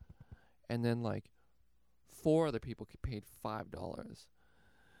in, and then like 4 other people paid $5,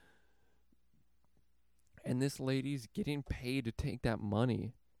 and this lady's getting paid to take that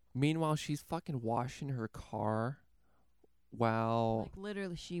money. Meanwhile, she's fucking washing her car while Like,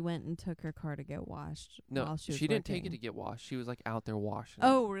 literally, she went and took her car to get washed. no, while she was didn't take it working. to get washed. She was like out there washing it.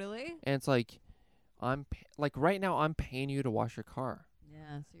 Oh, really? And it's like, like right now I'm paying you to wash your car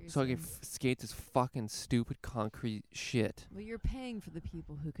Yeah, seriously. so I can skate this fucking stupid concrete shit. Well, you're paying for the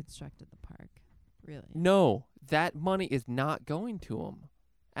people who constructed the park. Really? No, that money is not going to them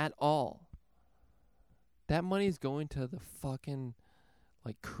at all. That money is going to the fucking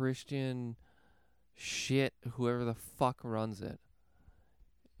like Christian shit, whoever the fuck runs it.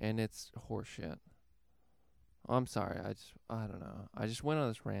 And it's horseshit. I'm sorry. I don't know. I just went on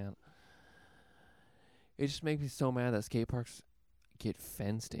this rant. It just makes me so mad that skate parks get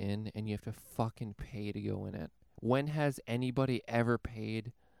fenced in and you have to fucking pay to go in it. When has anybody ever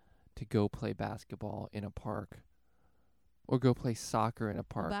paid to go play basketball in a park? Or go play soccer in a Well,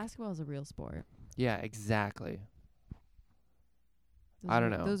 park? basketball is a real sport. Yeah, exactly. Those I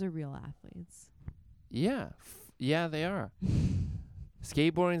don't are- know. Those are real athletes. Yeah. Yeah, they are.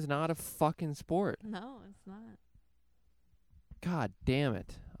 Skateboarding's not a fucking sport. No, it's not. God damn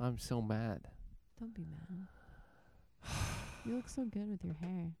it. I'm so mad. Don't be mad. You look so good with your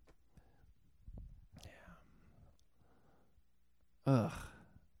hair. Ugh.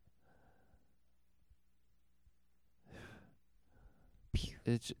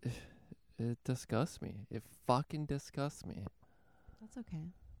 It disgusts me. It fucking disgusts me. That's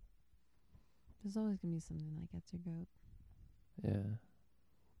okay. There's always gonna be something that gets your goat. Yeah.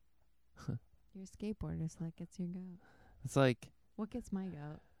 You're a skateboarder, so that gets your goat. It's like, What gets my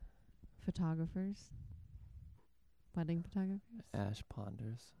goat? Photographers? Wedding photographers? Ash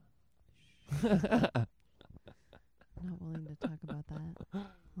Ponders. I'm not willing to talk about that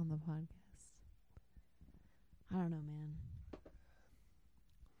on the podcast. I don't know, man.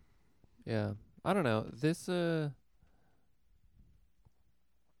 Yeah. I don't know. This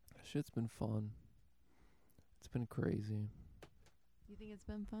shit's been fun. It's been crazy. You think it's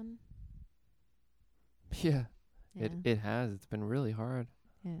been fun? Yeah. Yeah. It has. It's been really hard.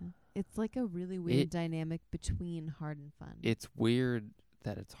 Yeah. It's like a really weird dynamic between hard and fun. It's weird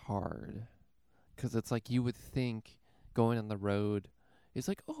that it's hard. 'Cause it's like you would think going on the road, it's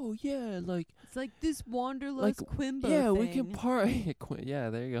like, oh yeah, like, It's like this Wanderlust Quimbo yeah, thing. we can park. Yeah,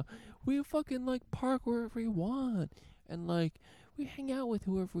 there you go. We fucking like park wherever we want, and like we hang out with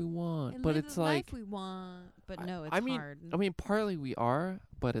whoever we want. And but live it's the like, life we want, but no, it's I mean, hard. I mean, partly we are,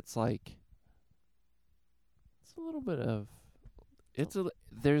 but it's like, it's a little bit of,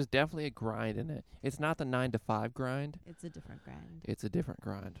 there's definitely a grind in it. It's not the 9 to 5 grind. It's a different grind. It's a different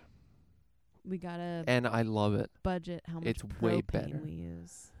grind, We gotta and I love it. budget how much It's propane way better. we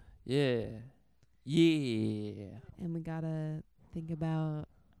use, Yeah, yeah. and we gotta think about,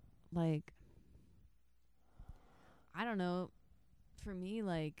 like, I don't know. For me,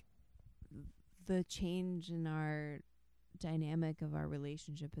 like, the change in our dynamic of our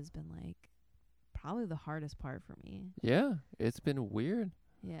relationship has been like probably the hardest part for me. Yeah, it's been weird.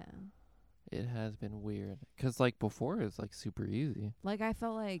 Yeah. It has been weird. 'Cause like before it was like super easy. Like, I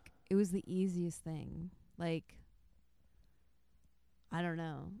felt like it was the easiest thing. Like, I don't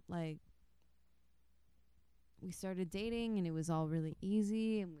know. Like, we started dating and it was all really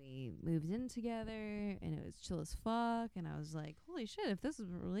easy and we moved in together and it was chill as fuck. And I was like, holy shit, if this is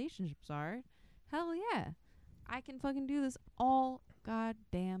what relationships are, hell yeah. I can fucking do this all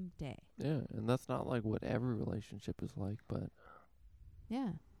goddamn day. Yeah, and that's not like what every relationship is like, but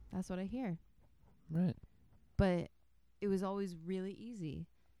Yeah, that's what I hear. right. But it was always really easy.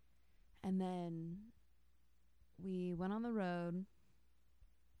 And then we went on the road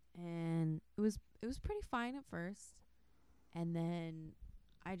and it was pretty fine at first. And then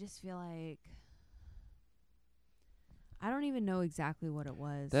I just feel like I don't even know exactly what it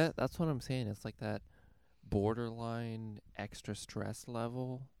was. That's what I'm saying. It's like that borderline extra stress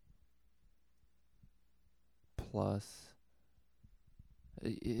level plus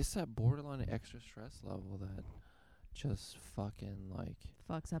it's that borderline extra stress level that just fucking like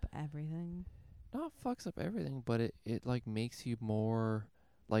fucks up everything. not fucks up everything, but it like makes you more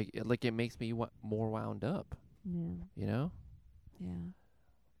it makes me more wound up, Yeah. you know? Yeah.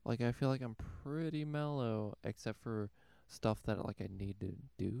 Like I feel like I'm pretty mellow except for stuff that like I need to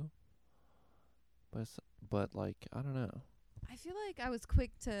do. But like I don't know. I feel like I was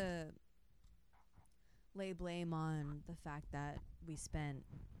quick to lay blame on the fact that we spent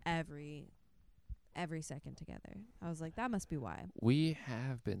every second together. I was like, that must be why. We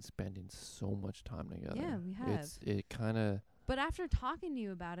have been spending so much time together. Yeah, we have. It kind of But after talking to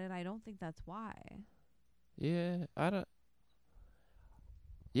you about it, I don't think that's why. yeah, I don't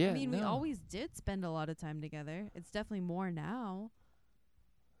Yeah, I mean, we no. always did spend a lot of time together. It's definitely more now.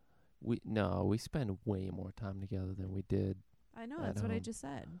 We spend way more time together than we did. I know, At that's what I home. just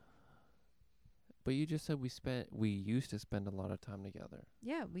said. But you just said we used to spend a lot of time together.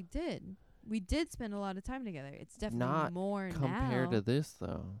 Yeah, we did. We did spend a lot of time together. It's definitely Not more Compared now. to this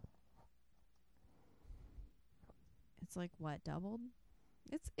though. It's like what, doubled?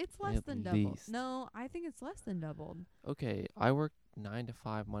 It's less At than doubled. least. No, I think it's less than doubled. Okay, I worked 9 to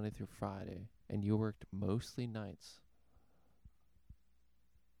 5 Monday through Friday and you worked mostly nights.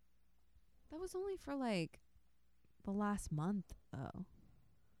 That was only for like the last month though.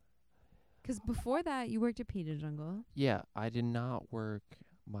 'Cause before that you worked at Peter Jungle. Yeah, I did not work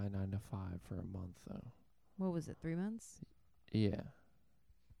my 9 to 5 for a month though. What was it, 3 months? Yeah.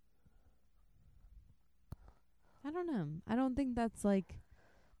 I don't know. I don't think that's like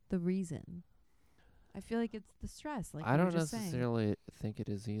the reason. I feel like it's the stress. Like I we were don't just saying. necessarily think it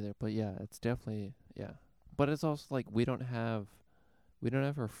is either, but yeah, it's definitely yeah. But it's also like we don't have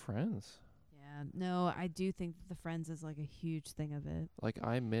our friends. Yeah. No, I do think that the friends is like a huge thing of it. Like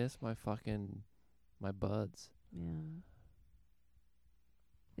I miss my buds. Yeah.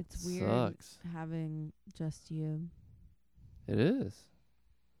 It's weird Sucks. having just you. It is.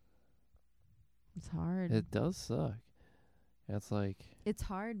 It's hard. It does suck. It's like It's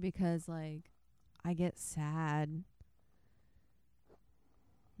hard because like I get sad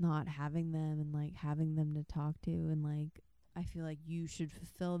not having them and like having them to talk to, and like I feel like you should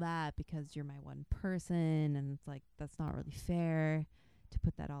fulfill that because you're my one person, and it's like that's not really fair to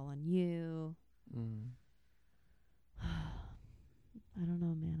put that all on you. I don't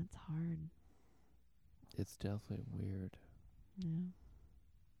know, man. It's hard. it's definitely weird. Yeah.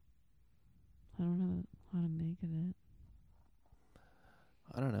 I don't know how to make of it.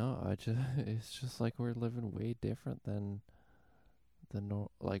 I don't know. It's just like we're living way different than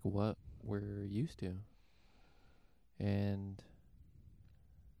like what we're used to. And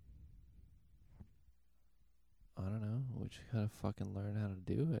I don't know. We just gotta fucking learn how to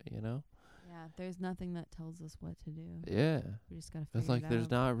do it, you know? Yeah, there's nothing that tells us what to do. Yeah. We just gotta figure It's like it there's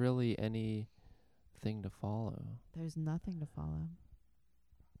out. not really anything to follow. There's nothing to follow.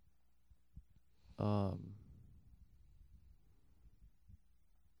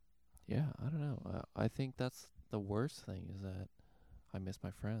 Yeah, I don't know. I think that's the worst thing is that I miss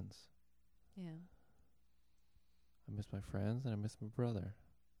my friends. Yeah. I miss my friends and I miss my brother.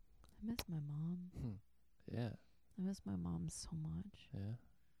 I miss my mom. Yeah. I miss my mom so much. Yeah.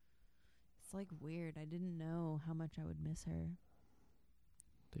 It's like weird. I didn't know how much I would miss her.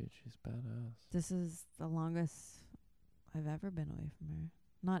 Dude, she's badass. This is the longest I've ever been away from her.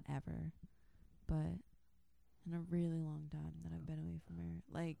 Not ever, but in a really long time that I've been away from her.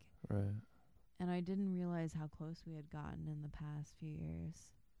 Like, Right. and I didn't realize how close we had gotten in the past few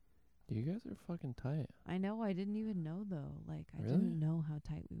years. You guys are fucking tight. I know. I didn't even know though. Like, I Really? didn't know how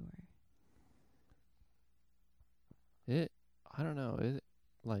tight we were. I don't know.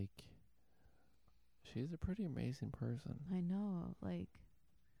 Like, she's a pretty amazing person. I know. Like,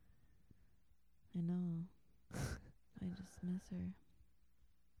 I know. I just miss her.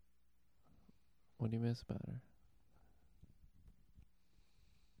 What do you miss about her?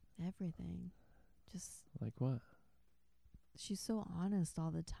 Everything. Just, Like what? she's so honest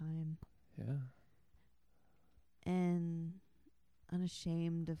all the time Yeah. and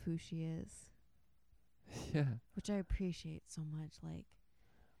unashamed of who she is, Yeah. which I appreciate so much. Like,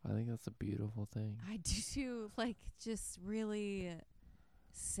 I think that's a beautiful thing. I do too. Like, just really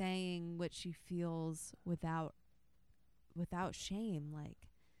saying what she feels without shame. Like,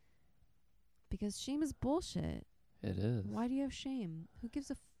 because shame is bullshit. It is. Why do you have shame? Who gives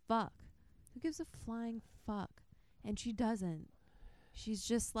a fuck? Who gives a flying fuck? And she doesn't. She's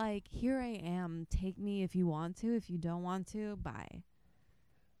just like, here I am. Take me if you want to. If you don't want to, bye.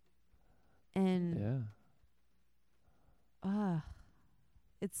 And Yeah.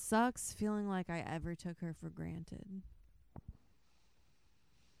 it sucks feeling like I ever took her for granted.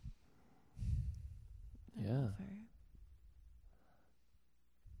 I Yeah. love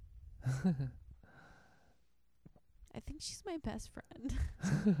her. I think she's my best friend. I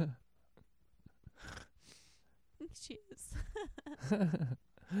think she is.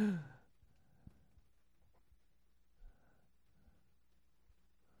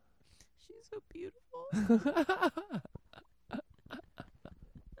 She's so beautiful.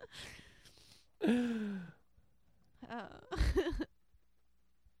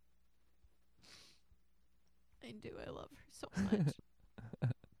 I do. I love her so much.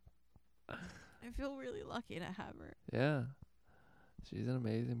 I feel really lucky to have her. Yeah. She's an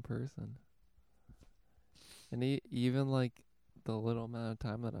amazing person. And even like the little amount of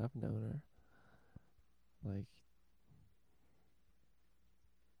time that I've known her, like,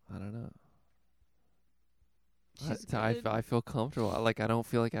 I don't know. She's good. I feel comfortable. Like, I don't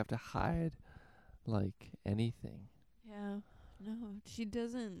feel like I have to hide, like, anything. Yeah. No, she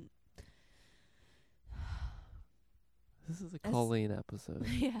doesn't. This is a Colleen episode.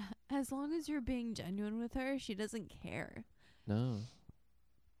 Yeah. As long as you're being genuine with her, she doesn't care. No.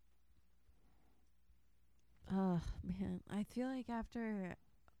 Oh, man. I feel like after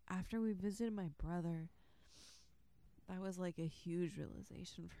we visited my brother, that was like a huge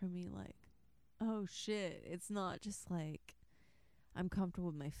realization for me. Like, oh shit, it's not just like I'm comfortable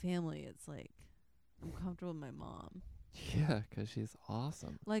with my family. It's like I'm comfortable with my mom. Yeah, 'cause she's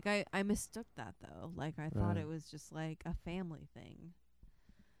awesome. Like, I mistook that, though. Like, I thought Right. it was just like a family thing,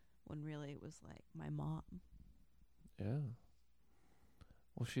 when really it was like my mom. Yeah.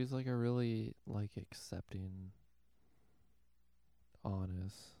 Well, she's like a really, like, accepting,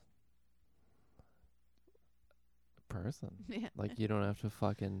 honest person. Yeah. Like, you don't have to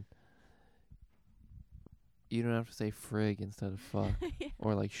say frig instead of fuck. Yeah.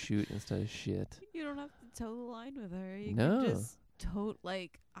 Or, like, shoot instead of shit. You don't have to toe the line with her. You No. can just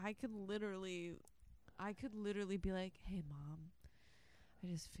like, I could literally be like, "Hey, Mom, I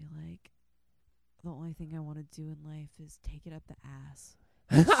just feel like the only thing I want to do in life is take it up the ass."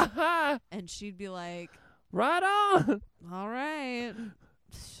 And she'd be like, Right on! "All right,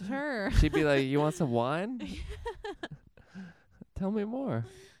 sure." She'd be like, you want some wine? Tell me more.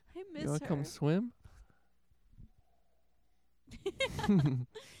 I miss You want to her. come swim?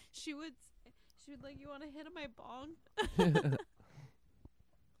 She would like, "You want to hit on my bong?"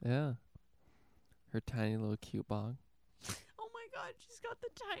 Yeah. Her tiny little cute bong. Oh my god, she's got the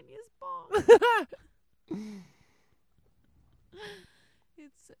tiniest bong.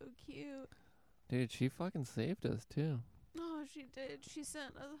 It's so cute. Dude, she fucking saved us, too. Oh, she did. She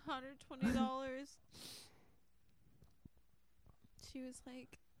sent us $120. She was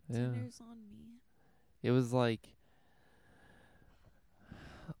like, Yeah. "Dinner's on me." It was like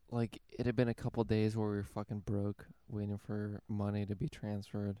it had been a couple days where we were fucking broke, waiting for money to be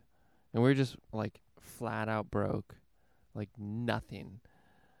transferred. And we were just, like, flat out broke. Like, nothing.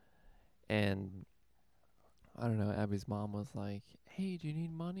 And I don't know, Abby's mom was like, hey, do you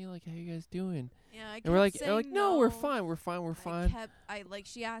need money? Like, how you guys doing? Yeah, I kept And we're like, saying no, we're fine, we're fine.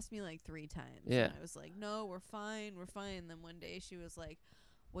 She asked me like 3 times. Yeah. And I was like, "No, we're fine, we're fine." And then one day she was like,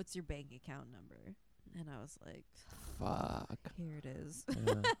 "What's your bank account number?" And I was like, Fuck. "Here it is."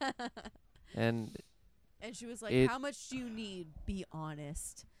 Yeah. And she was like, It- "How much do you need? Be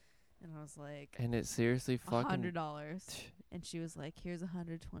honest." And I was like, it seriously fucking $100. And she was like, "Here's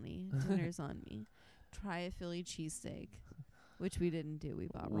 120. Dinner's on me. Try a Philly cheesesteak," which we didn't do. We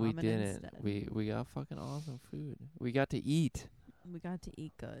bought ramen we didn't. instead. We got fucking awesome food. We got to eat. We got to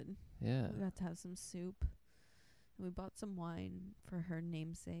eat good. Yeah. We got to have some soup. And we bought some wine for her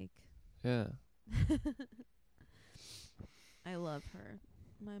namesake. Yeah. I love her.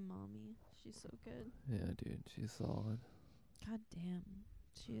 My mommy. She's so good. Yeah, dude, she's solid. God damn.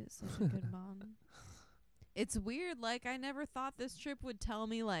 She is such a good mom. It's weird. Like, I never thought this trip would tell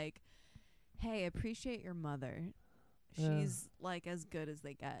me, like, hey, appreciate your mother. Yeah. She's, like, as good as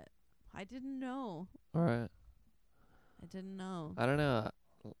they get. I didn't know. All right. I didn't know. I don't know.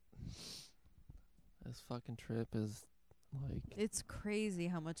 This fucking trip is like It's crazy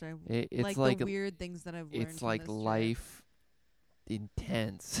how much I it's like the weird things that I've learned. it's from like this trip. life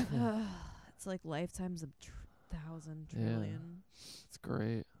intense. It's like lifetimes of 1,000 Yeah. trillion. It's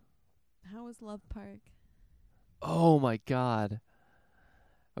great. How was Love Park? Oh my god.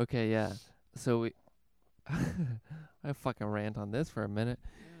 Okay, yeah. So we I fucking rant on this for a minute.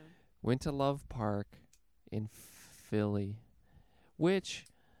 Went to Love Park in Philly, which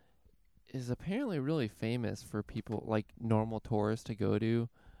is apparently really famous for people like normal tourists to go to,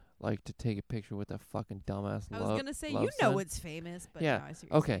 like to take a picture with a fucking dumbass I love. was gonna say, love you know sign. it's famous, but Yeah. no, I see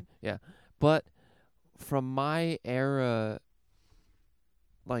what you're Okay, saying. yeah. But from my era,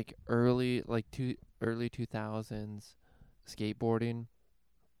 like early 2000s skateboarding,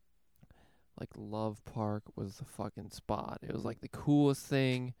 like Love Park was the fucking spot. It was like the coolest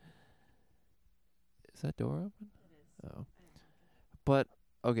thing. Is that door open? It is. Oh. But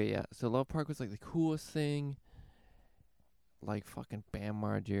okay, yeah. So Love Park was like the coolest thing. Like fucking Bam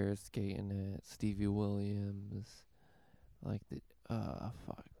Margera skating it, Stevie Williams, like the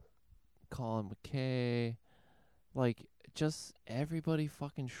fuck, Colin McKay, like just everybody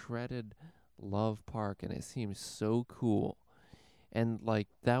fucking shredded Love Park, and it seems so cool. And like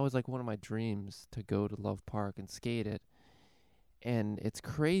that was like one of my dreams to go to Love Park and skate it. And it's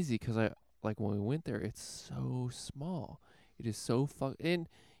crazy 'cause I like when we went there, it's so small. It is so and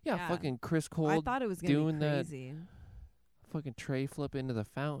Yeah. fucking Chris Cole I thought it was gonna doing be that crazy. fucking tray flip into the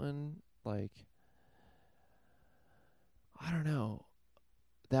fountain, like I don't know.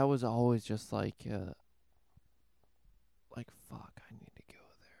 That was always just like fuck, I need to go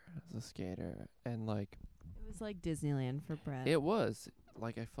there as a skater. And like It was like Disneyland for Brett. it was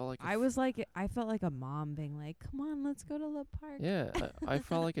like I felt like I felt like a mom being like, "Come on, let's go to Love Park." yeah, I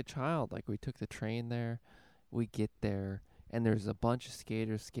felt like a child. Like we took the train there, we get there, and there's a bunch of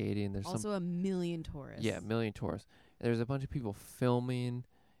skaters skating. There's Also, a million tourists. a million tourists. There's a bunch of people filming,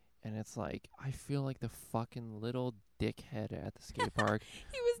 and it's like I feel like the fucking little dickhead at the skate park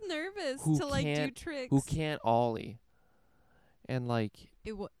He was nervous Who to like do can't- tricks. who can't ollie, and like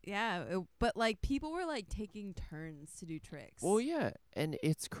but like people were like taking turns to do tricks. well yeah, and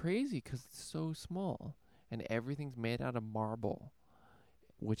it's crazy 'cause it's so small, and everything's made out of marble,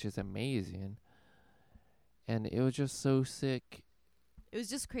 which is amazing. And it was just so sick. It was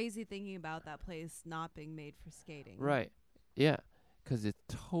just crazy thinking about that place not being made for skating. Right. Yeah. 'Cause it's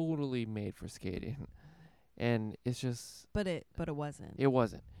totally made for skating. And it's just... But it wasn't. It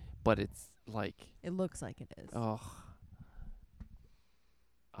wasn't. But it's like... It looks like it is. Oh.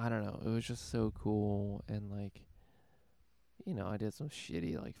 I don't know. It was just so cool. And like... You know, I did some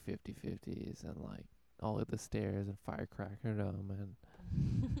shitty like 50-50s and like all of the stairs and firecracker them. And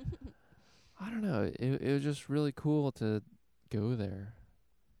I don't know. It was just really cool to go there.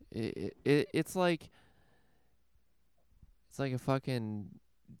 It's like a fucking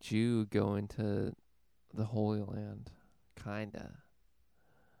Jew going to the Holy Land, kinda.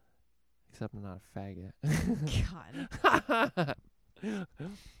 Except I'm not a faggot. God.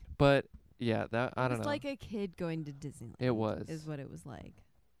 But yeah, that I don't It's know. like a kid going to Disneyland. It was. Is what it was like.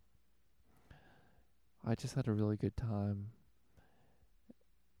 I just had a really good time.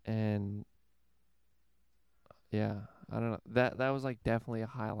 And yeah, I don't know. That was like definitely a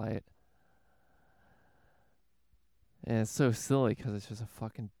highlight. And it's so silly 'cause it's just a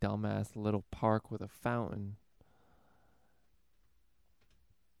fucking dumbass little park with a fountain.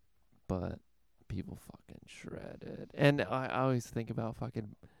 But people fucking shredded. And I always think about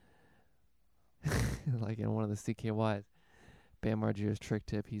fucking like in one of the CKYs, Bam Margera's trick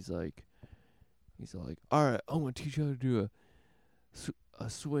tip. He's like, all right, I'm gonna teach you how to do a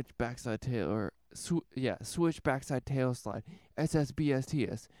switch backside tail or switch backside tail slide,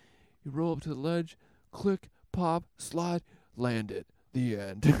 SSBSTS. You roll up to the ledge, click, pop, slide, land it. The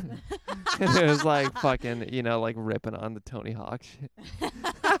end. And it was like fucking, you know, like ripping on the Tony Hawk shit.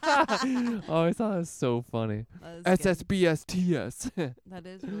 I always thought it was so funny. That was good. SSBSTS. That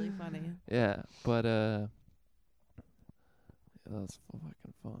is really funny. Yeah, but that was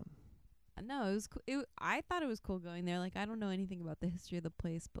fucking fun. No, it was cool. I thought it was cool going there. Like, I don't know anything about the history of the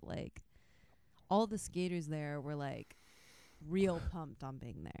place, but like all the skaters there were like real pumped on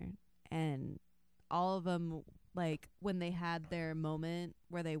being there. And all of them, like when they had their moment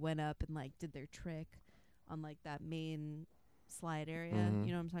where they went up and like did their trick on like that main slide area, Mhm.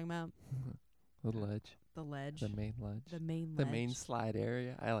 you know what I'm talking about? The ledge. The ledge. The main ledge. The main The ledge. main slide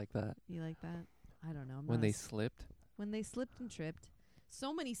area. I like that. You like that? I don't know. I'm When not they a slipped. when they slipped and tripped.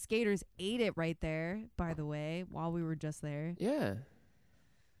 So many skaters ate it right there, by the way, while we were just there. Yeah.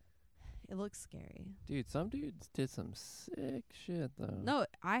 It looks scary. Dude, some dudes did some sick shit though. No,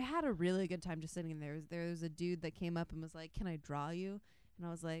 I had a really good time just sitting there. There was a dude that came up and was like, "Can I draw you?" And I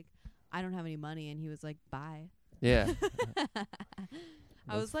was like, "I don't have any money." And he was like, "Bye." Yeah.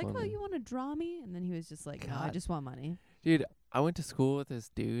 I was like, "Oh, funny. you want to draw me?" And then he was just like, "No, I God. just want money." Dude, I went to school with this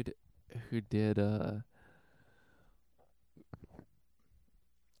dude who did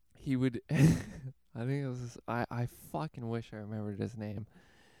he would I think it was I fucking wish I remembered his name.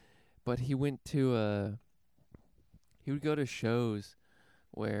 But he went to he would go to shows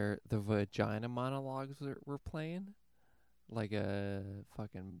where the vagina monologues were playing, like a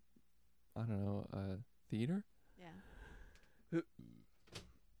fucking I don't know, a theater. Yeah.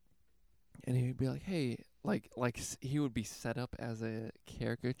 And he would be like, "Hey," he would be set up as a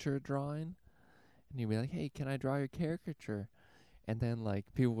caricature drawing, and he'd be like, "Hey, can I draw your caricature?" And then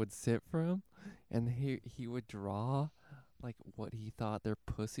like people would sit for him, and he would draw like what he thought their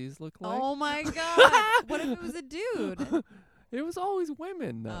pussies looked like. Oh my god! What if it was a dude? It was always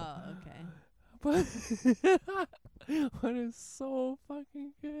women though. Oh, okay. But it's so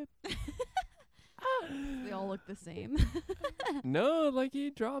fucking good. They all look the same. No, like he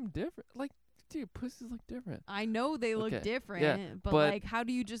draw them different. Like, dude, pussies look different. I know they look Okay, different, yeah, but like, how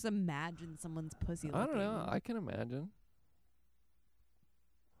do you just imagine someone's pussy looking? I don't know. I can imagine.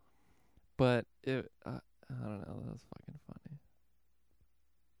 But I don't know. That was fucking funny.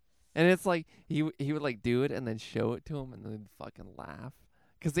 And it's like he would like do it and then show it to him and then fucking laugh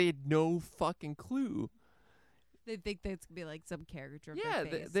because they had no fucking clue. They think that's gonna be like some caricature of Yeah,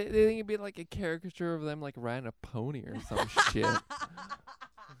 their face. they think it'd be like a caricature of them like riding a pony or some shit. A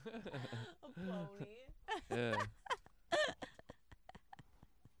pony. Yeah.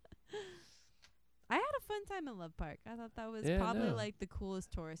 I had a fun time in Love Park. I thought that was Yeah, probably no. like the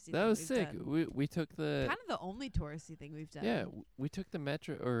coolest touristy That thing was we've sick. done. We took the Kind of the only touristy thing we've done. yeah we took the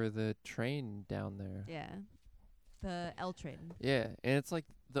metro or the train down there. Yeah. The L train. Yeah, and it's like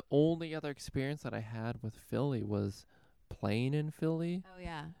the only other experience that I had with Philly was playing in Philly Oh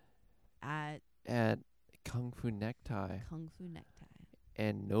yeah. At at Kung Fu Necktie, Kung Fu Necktie.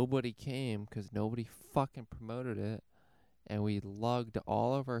 and nobody came because nobody fucking promoted it, and we lugged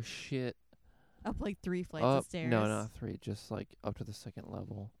all of our shit Up like 3 flights up. of stairs. No, not 3, just like up to the second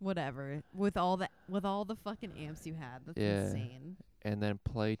level, Whatever. With all the fucking amps you had. That's Yeah. insane. and then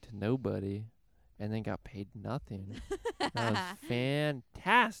played to nobody, and then got paid nothing. That was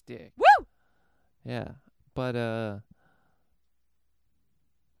fantastic. Woo! Yeah, but yeah,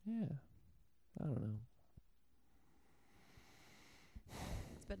 I don't know.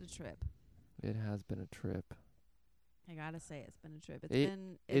 It's been a trip. It has been a trip. I gotta say, it's been a trip.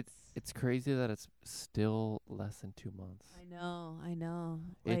 It's crazy that it's still less than 2 months. I know.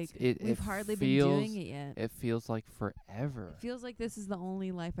 It's- Like it we've hardly been feels- doing it yet. It feels like forever. It feels like this is the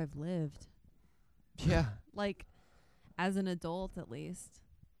only life I've lived. Yeah. Like, as an adult, at least.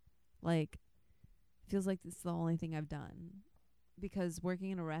 Like, feels like this is the only thing I've done. Because working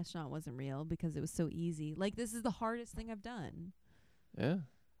in a restaurant wasn't real because it was so easy. Like, this is the hardest thing I've done. Yeah.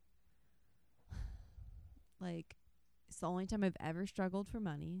 Like, it's the only time I've ever struggled for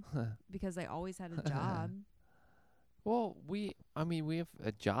money because I always had a job. Well, we have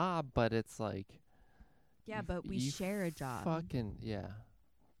a job, but it's like Yeah, but we you share a job. Fucking yeah.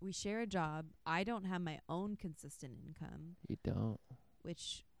 We share a job. I don't have my own consistent income, You don't.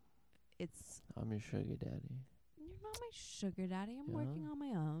 which it's I'm your sugar daddy. you're not my sugar daddy. I'm Yeah. working on my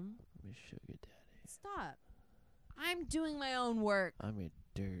own. I'm your sugar daddy. Stop. I'm doing my own work. I'm your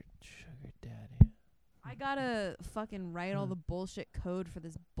dirt sugar daddy. I gotta fucking write all the bullshit code for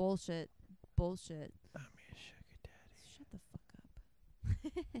this bullshit. I'm your sugar daddy. Shut the fuck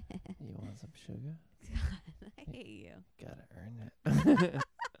up. You want some sugar? God, I hate you. Gotta earn it.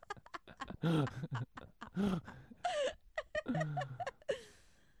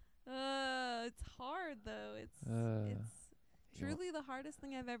 It's hard though. It's You truly the hardest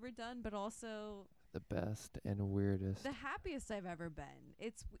thing I've ever done, but also the best and weirdest. the happiest I've ever been.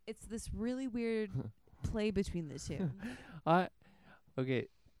 It's this really weird play between the two. Okay,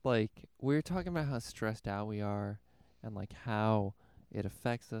 like we were talking about how stressed out we are and like how it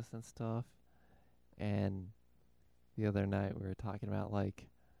affects us and stuff. And the other night we were talking about like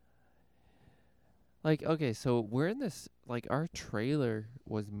okay, so we're in this like our trailer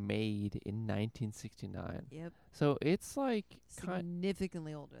was made in 1969. Yep. So it's like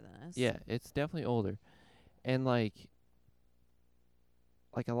Significantly older than us. yeah, it's definitely older. And like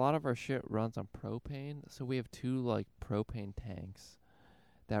a lot of our shit runs on propane, so we have 2 like propane tanks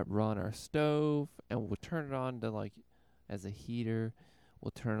that run our stove, and we'll turn it on to like as a heater.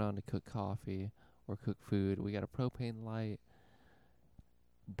 We'll turn it on to cook coffee or cook food. We got a propane light,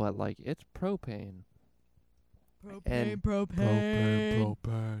 but like it's propane. And propane.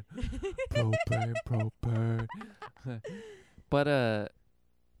 But I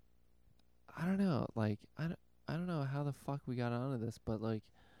don't know. Like I don't know how the fuck we got onto this, but like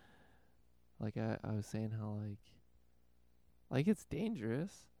I was saying how like it's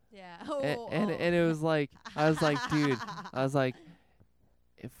dangerous. Yeah. And it was like I was like, dude, I was like,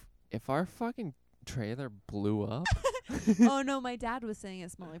 if our fucking trailer blew up. Oh no, my dad was saying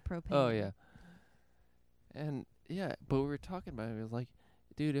it smelled like propane. Oh yeah. And yeah, but we were talking about it. It was like,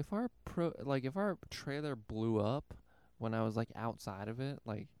 dude, if our trailer blew up when I was like outside of it,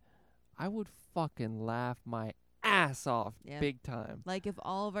 like I would fucking laugh my ass off big time. Like if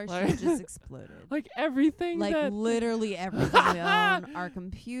all of our Like- shit just exploded. Like everything Like that literally everything we own, our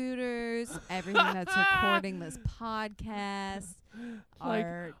computers, everything that's recording this podcast,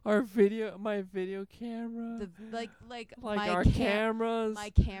 our my video camera, the like like my our cameras,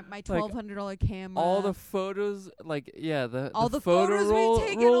 my $1,200 camera, all the photos, all the the photo photos roll, we've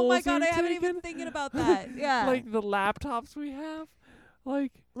taken. Oh my rolls god, I we've haven't even taken, thinking about that. Yeah, like the laptops we have,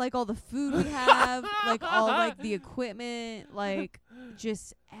 like like all the food we have, like all like the equipment, like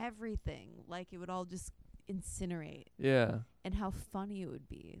just everything. Like it would all just incinerate. yeah. And how funny it would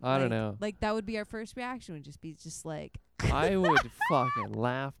be. I don't know. Like that would be our first reaction. Would just be just like I would fucking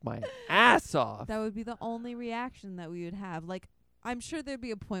laugh my ass off. that would be the only reaction that we would have. Like I'm sure there'd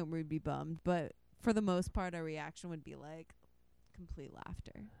be a point where we'd be bummed, but for the most part, our reaction would be like complete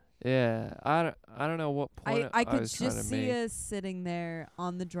laughter. Yeah, I don't know what point I could was trying just to see make. us sitting there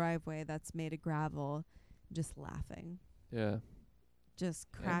on the driveway that's made of gravel, just laughing, Yeah, just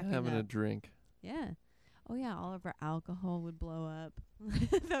and cracking having a up. drink. Yeah. Oh yeah, all of our alcohol would blow up.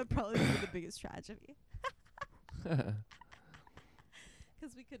 That would probably be the biggest tragedy.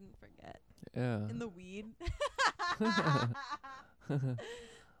 'Cause we couldn't forget. Yeah. In the weed.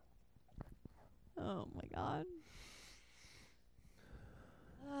 Oh my god.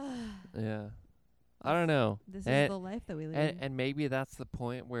 Yeah. I don't know. This is And- the life that we live. And maybe that's the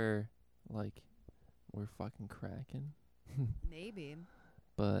point where, like, we're fucking cracking. Maybe.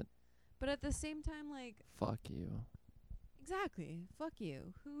 But But at the same time, like, fuck you. exactly. Fuck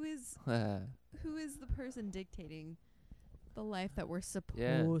you. Who is the person dictating the life that we're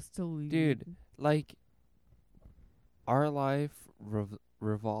supposed to lead? Dude. Like, our life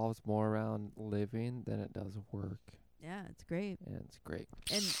revolves more around living than it does work. Yeah, it's great. And it's great.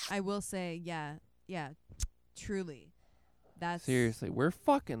 And I will say, yeah, truly. That's Seriously, we're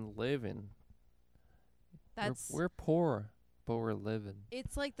fucking living. that's We're poor, but we're living.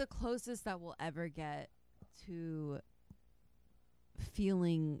 it's like the closest that we'll ever get to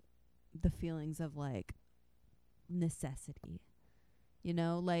feeling the feelings of like necessity. You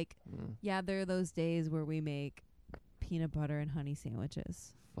know, like Mm, yeah, there are those days where we make peanut butter and honey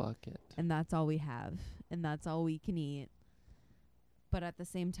sandwiches fuck it. and that's all we have and that's all we can eat. But at the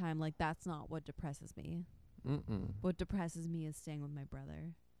same time, like that's not what depresses me. Mm-mm. What depresses me is staying with my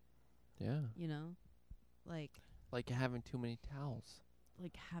brother, Yeah. you know? Like Having too many towels.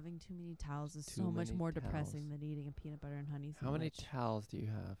 having too many towels is Too so much many more depressing towels. than eating a peanut butter and honey How many sandwich. towels do you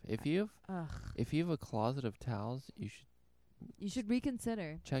have? If you have a closet of towels, you should You should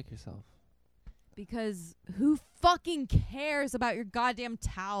reconsider. check yourself. Because who fucking cares about your goddamn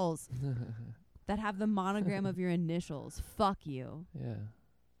towels that have the monogram of your initials? Fuck you. Yeah.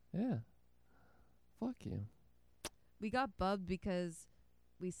 Yeah. Fuck you. We got bubbed because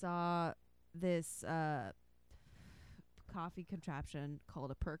we saw this coffee contraption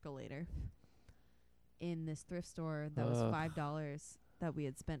called a percolator in this thrift store that was Ugh. $5 that we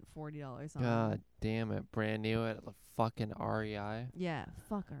had spent $40 on. God damn it. Brand new at the fucking REI. Yeah,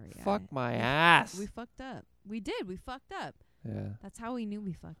 fuck REI. Fuck my We- ass. We fucked up. We did. We fucked up. Yeah. That's how we knew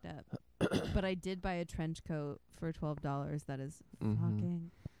we fucked up. But I did buy a trench coat for $12 that is Mhm.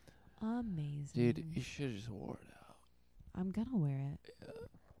 fucking amazing. Dude, you should have just wore it out. I'm gonna wear it.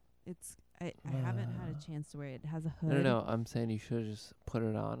 It's I haven't had a chance to wear it. It has a hood. No. I'm saying you should have just put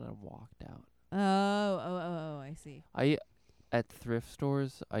it on and walked out. Oh, I see. At thrift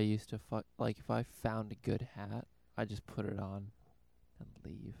stores, I used to if I found a good hat, I just put it on and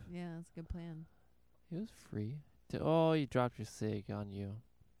leave. Yeah, that's a good plan. It was free. You dropped your cig on you.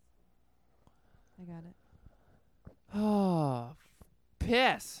 I got it. Oh,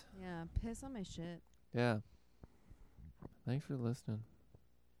 piss. Yeah, piss on my shit. Yeah. Thanks for listening.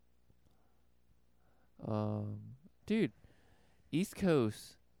 Dude, East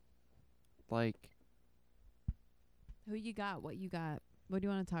Coast, like, Who you got? What you got? What do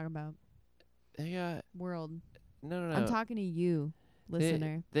you want to talk about? they got World. no. I'm talking to you,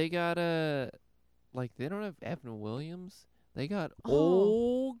 listener. They got they don't have Evan Williams. They got Oh.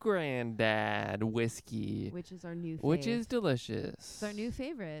 Old Granddad whiskey, Which is our new fave. which is delicious. It's our new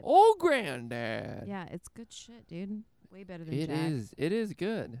favorite. Old Granddad. Yeah, it's good shit, dude. Way better than It Jack. is. It is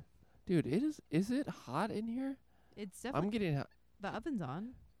good, dude. It is. Is it hot in here? It's definitely I'm getting hot. the oven's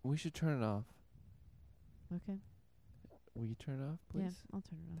on. We should turn it off. Okay. Will you turn it off, please? Yeah, I'll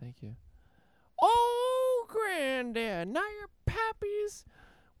turn it on. Thank you. Oh, Granddad, not your pappy's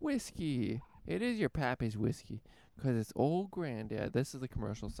whiskey. It is your pappy's whiskey because it's Old Granddad. This is the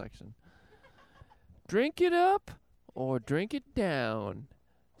commercial section. Drink it up or drink it down.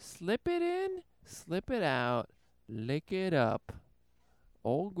 Slip it in, slip it out, lick it up.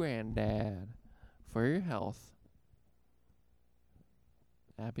 Old Granddad for your health.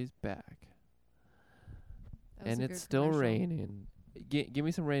 Abby's back. That was And a it's good still commercial. raining. Give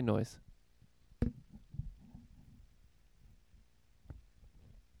me some rain noise.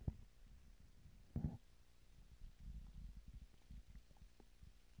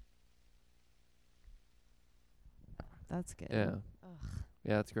 That's good. Yeah. Ugh.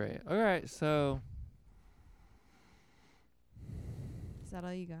 Yeah, that's great. All right, so Is that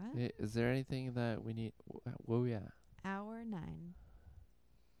all you got? is there anything that we need? Where we at? Hour 9.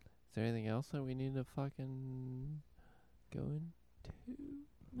 Is there anything else that we need to fucking go into?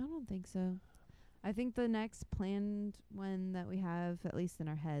 I don't think so. I think the next planned one that we have, at least in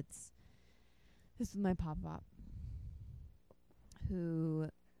our heads, is with my pop-pop, who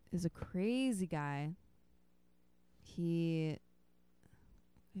is a crazy guy. He's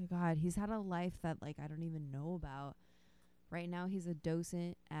had a life that, like, I don't even know about. Right now, he's a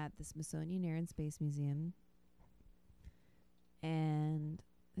docent at the Smithsonian Air and Space Museum. And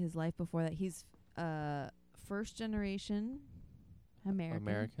his life before that, he's first generation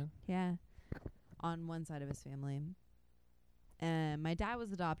American. Yeah. On one side of his family. And my dad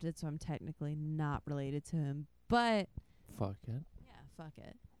was adopted, so I'm technically not related to him. But Fuck it. yeah, fuck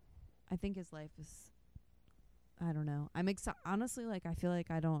it. I think his life is, I don't know. I'm honestly, like, I feel like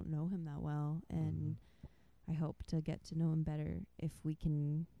I don't know him that well, and I hope to get to know him better if we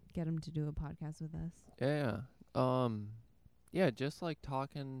can get him to do a podcast with us. Yeah. Yeah, just like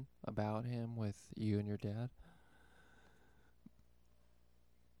talking about him with you and your dad.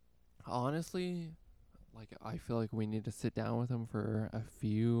 Honestly, like, I feel like we need to sit down with him for a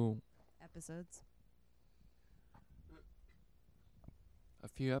few Episodes.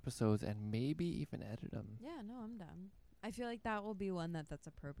 and maybe even edit them. Yeah, no, I'm down. I feel like that will be one that's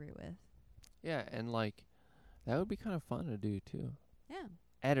appropriate with. Yeah, and like that would be kind of fun to do too. Yeah.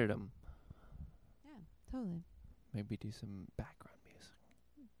 Edit them. Yeah, totally. Maybe do some background music.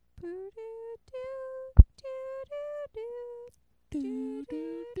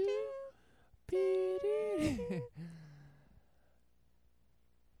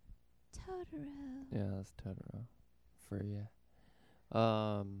 Totoro. Yeah, that's Totoro for you.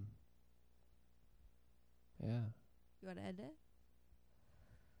 Yeah. You want to edit?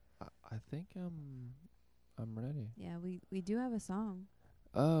 I think I'm ready. Yeah, we do have a song.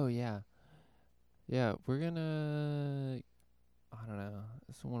 Oh yeah. Yeah, we're gonna, I don't know.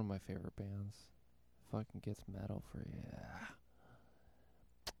 It's one of my favorite bands. Fucking gets metal for you.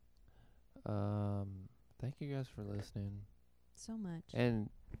 Thank you guys for listening. So much. And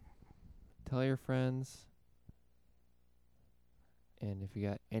tell your friends. And if you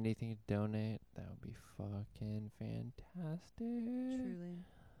got anything to donate, that would be fucking fantastic. Truly.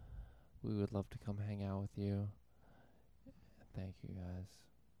 We would love to come hang out with you. Thank you guys.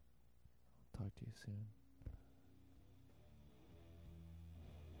 Talk to you soon.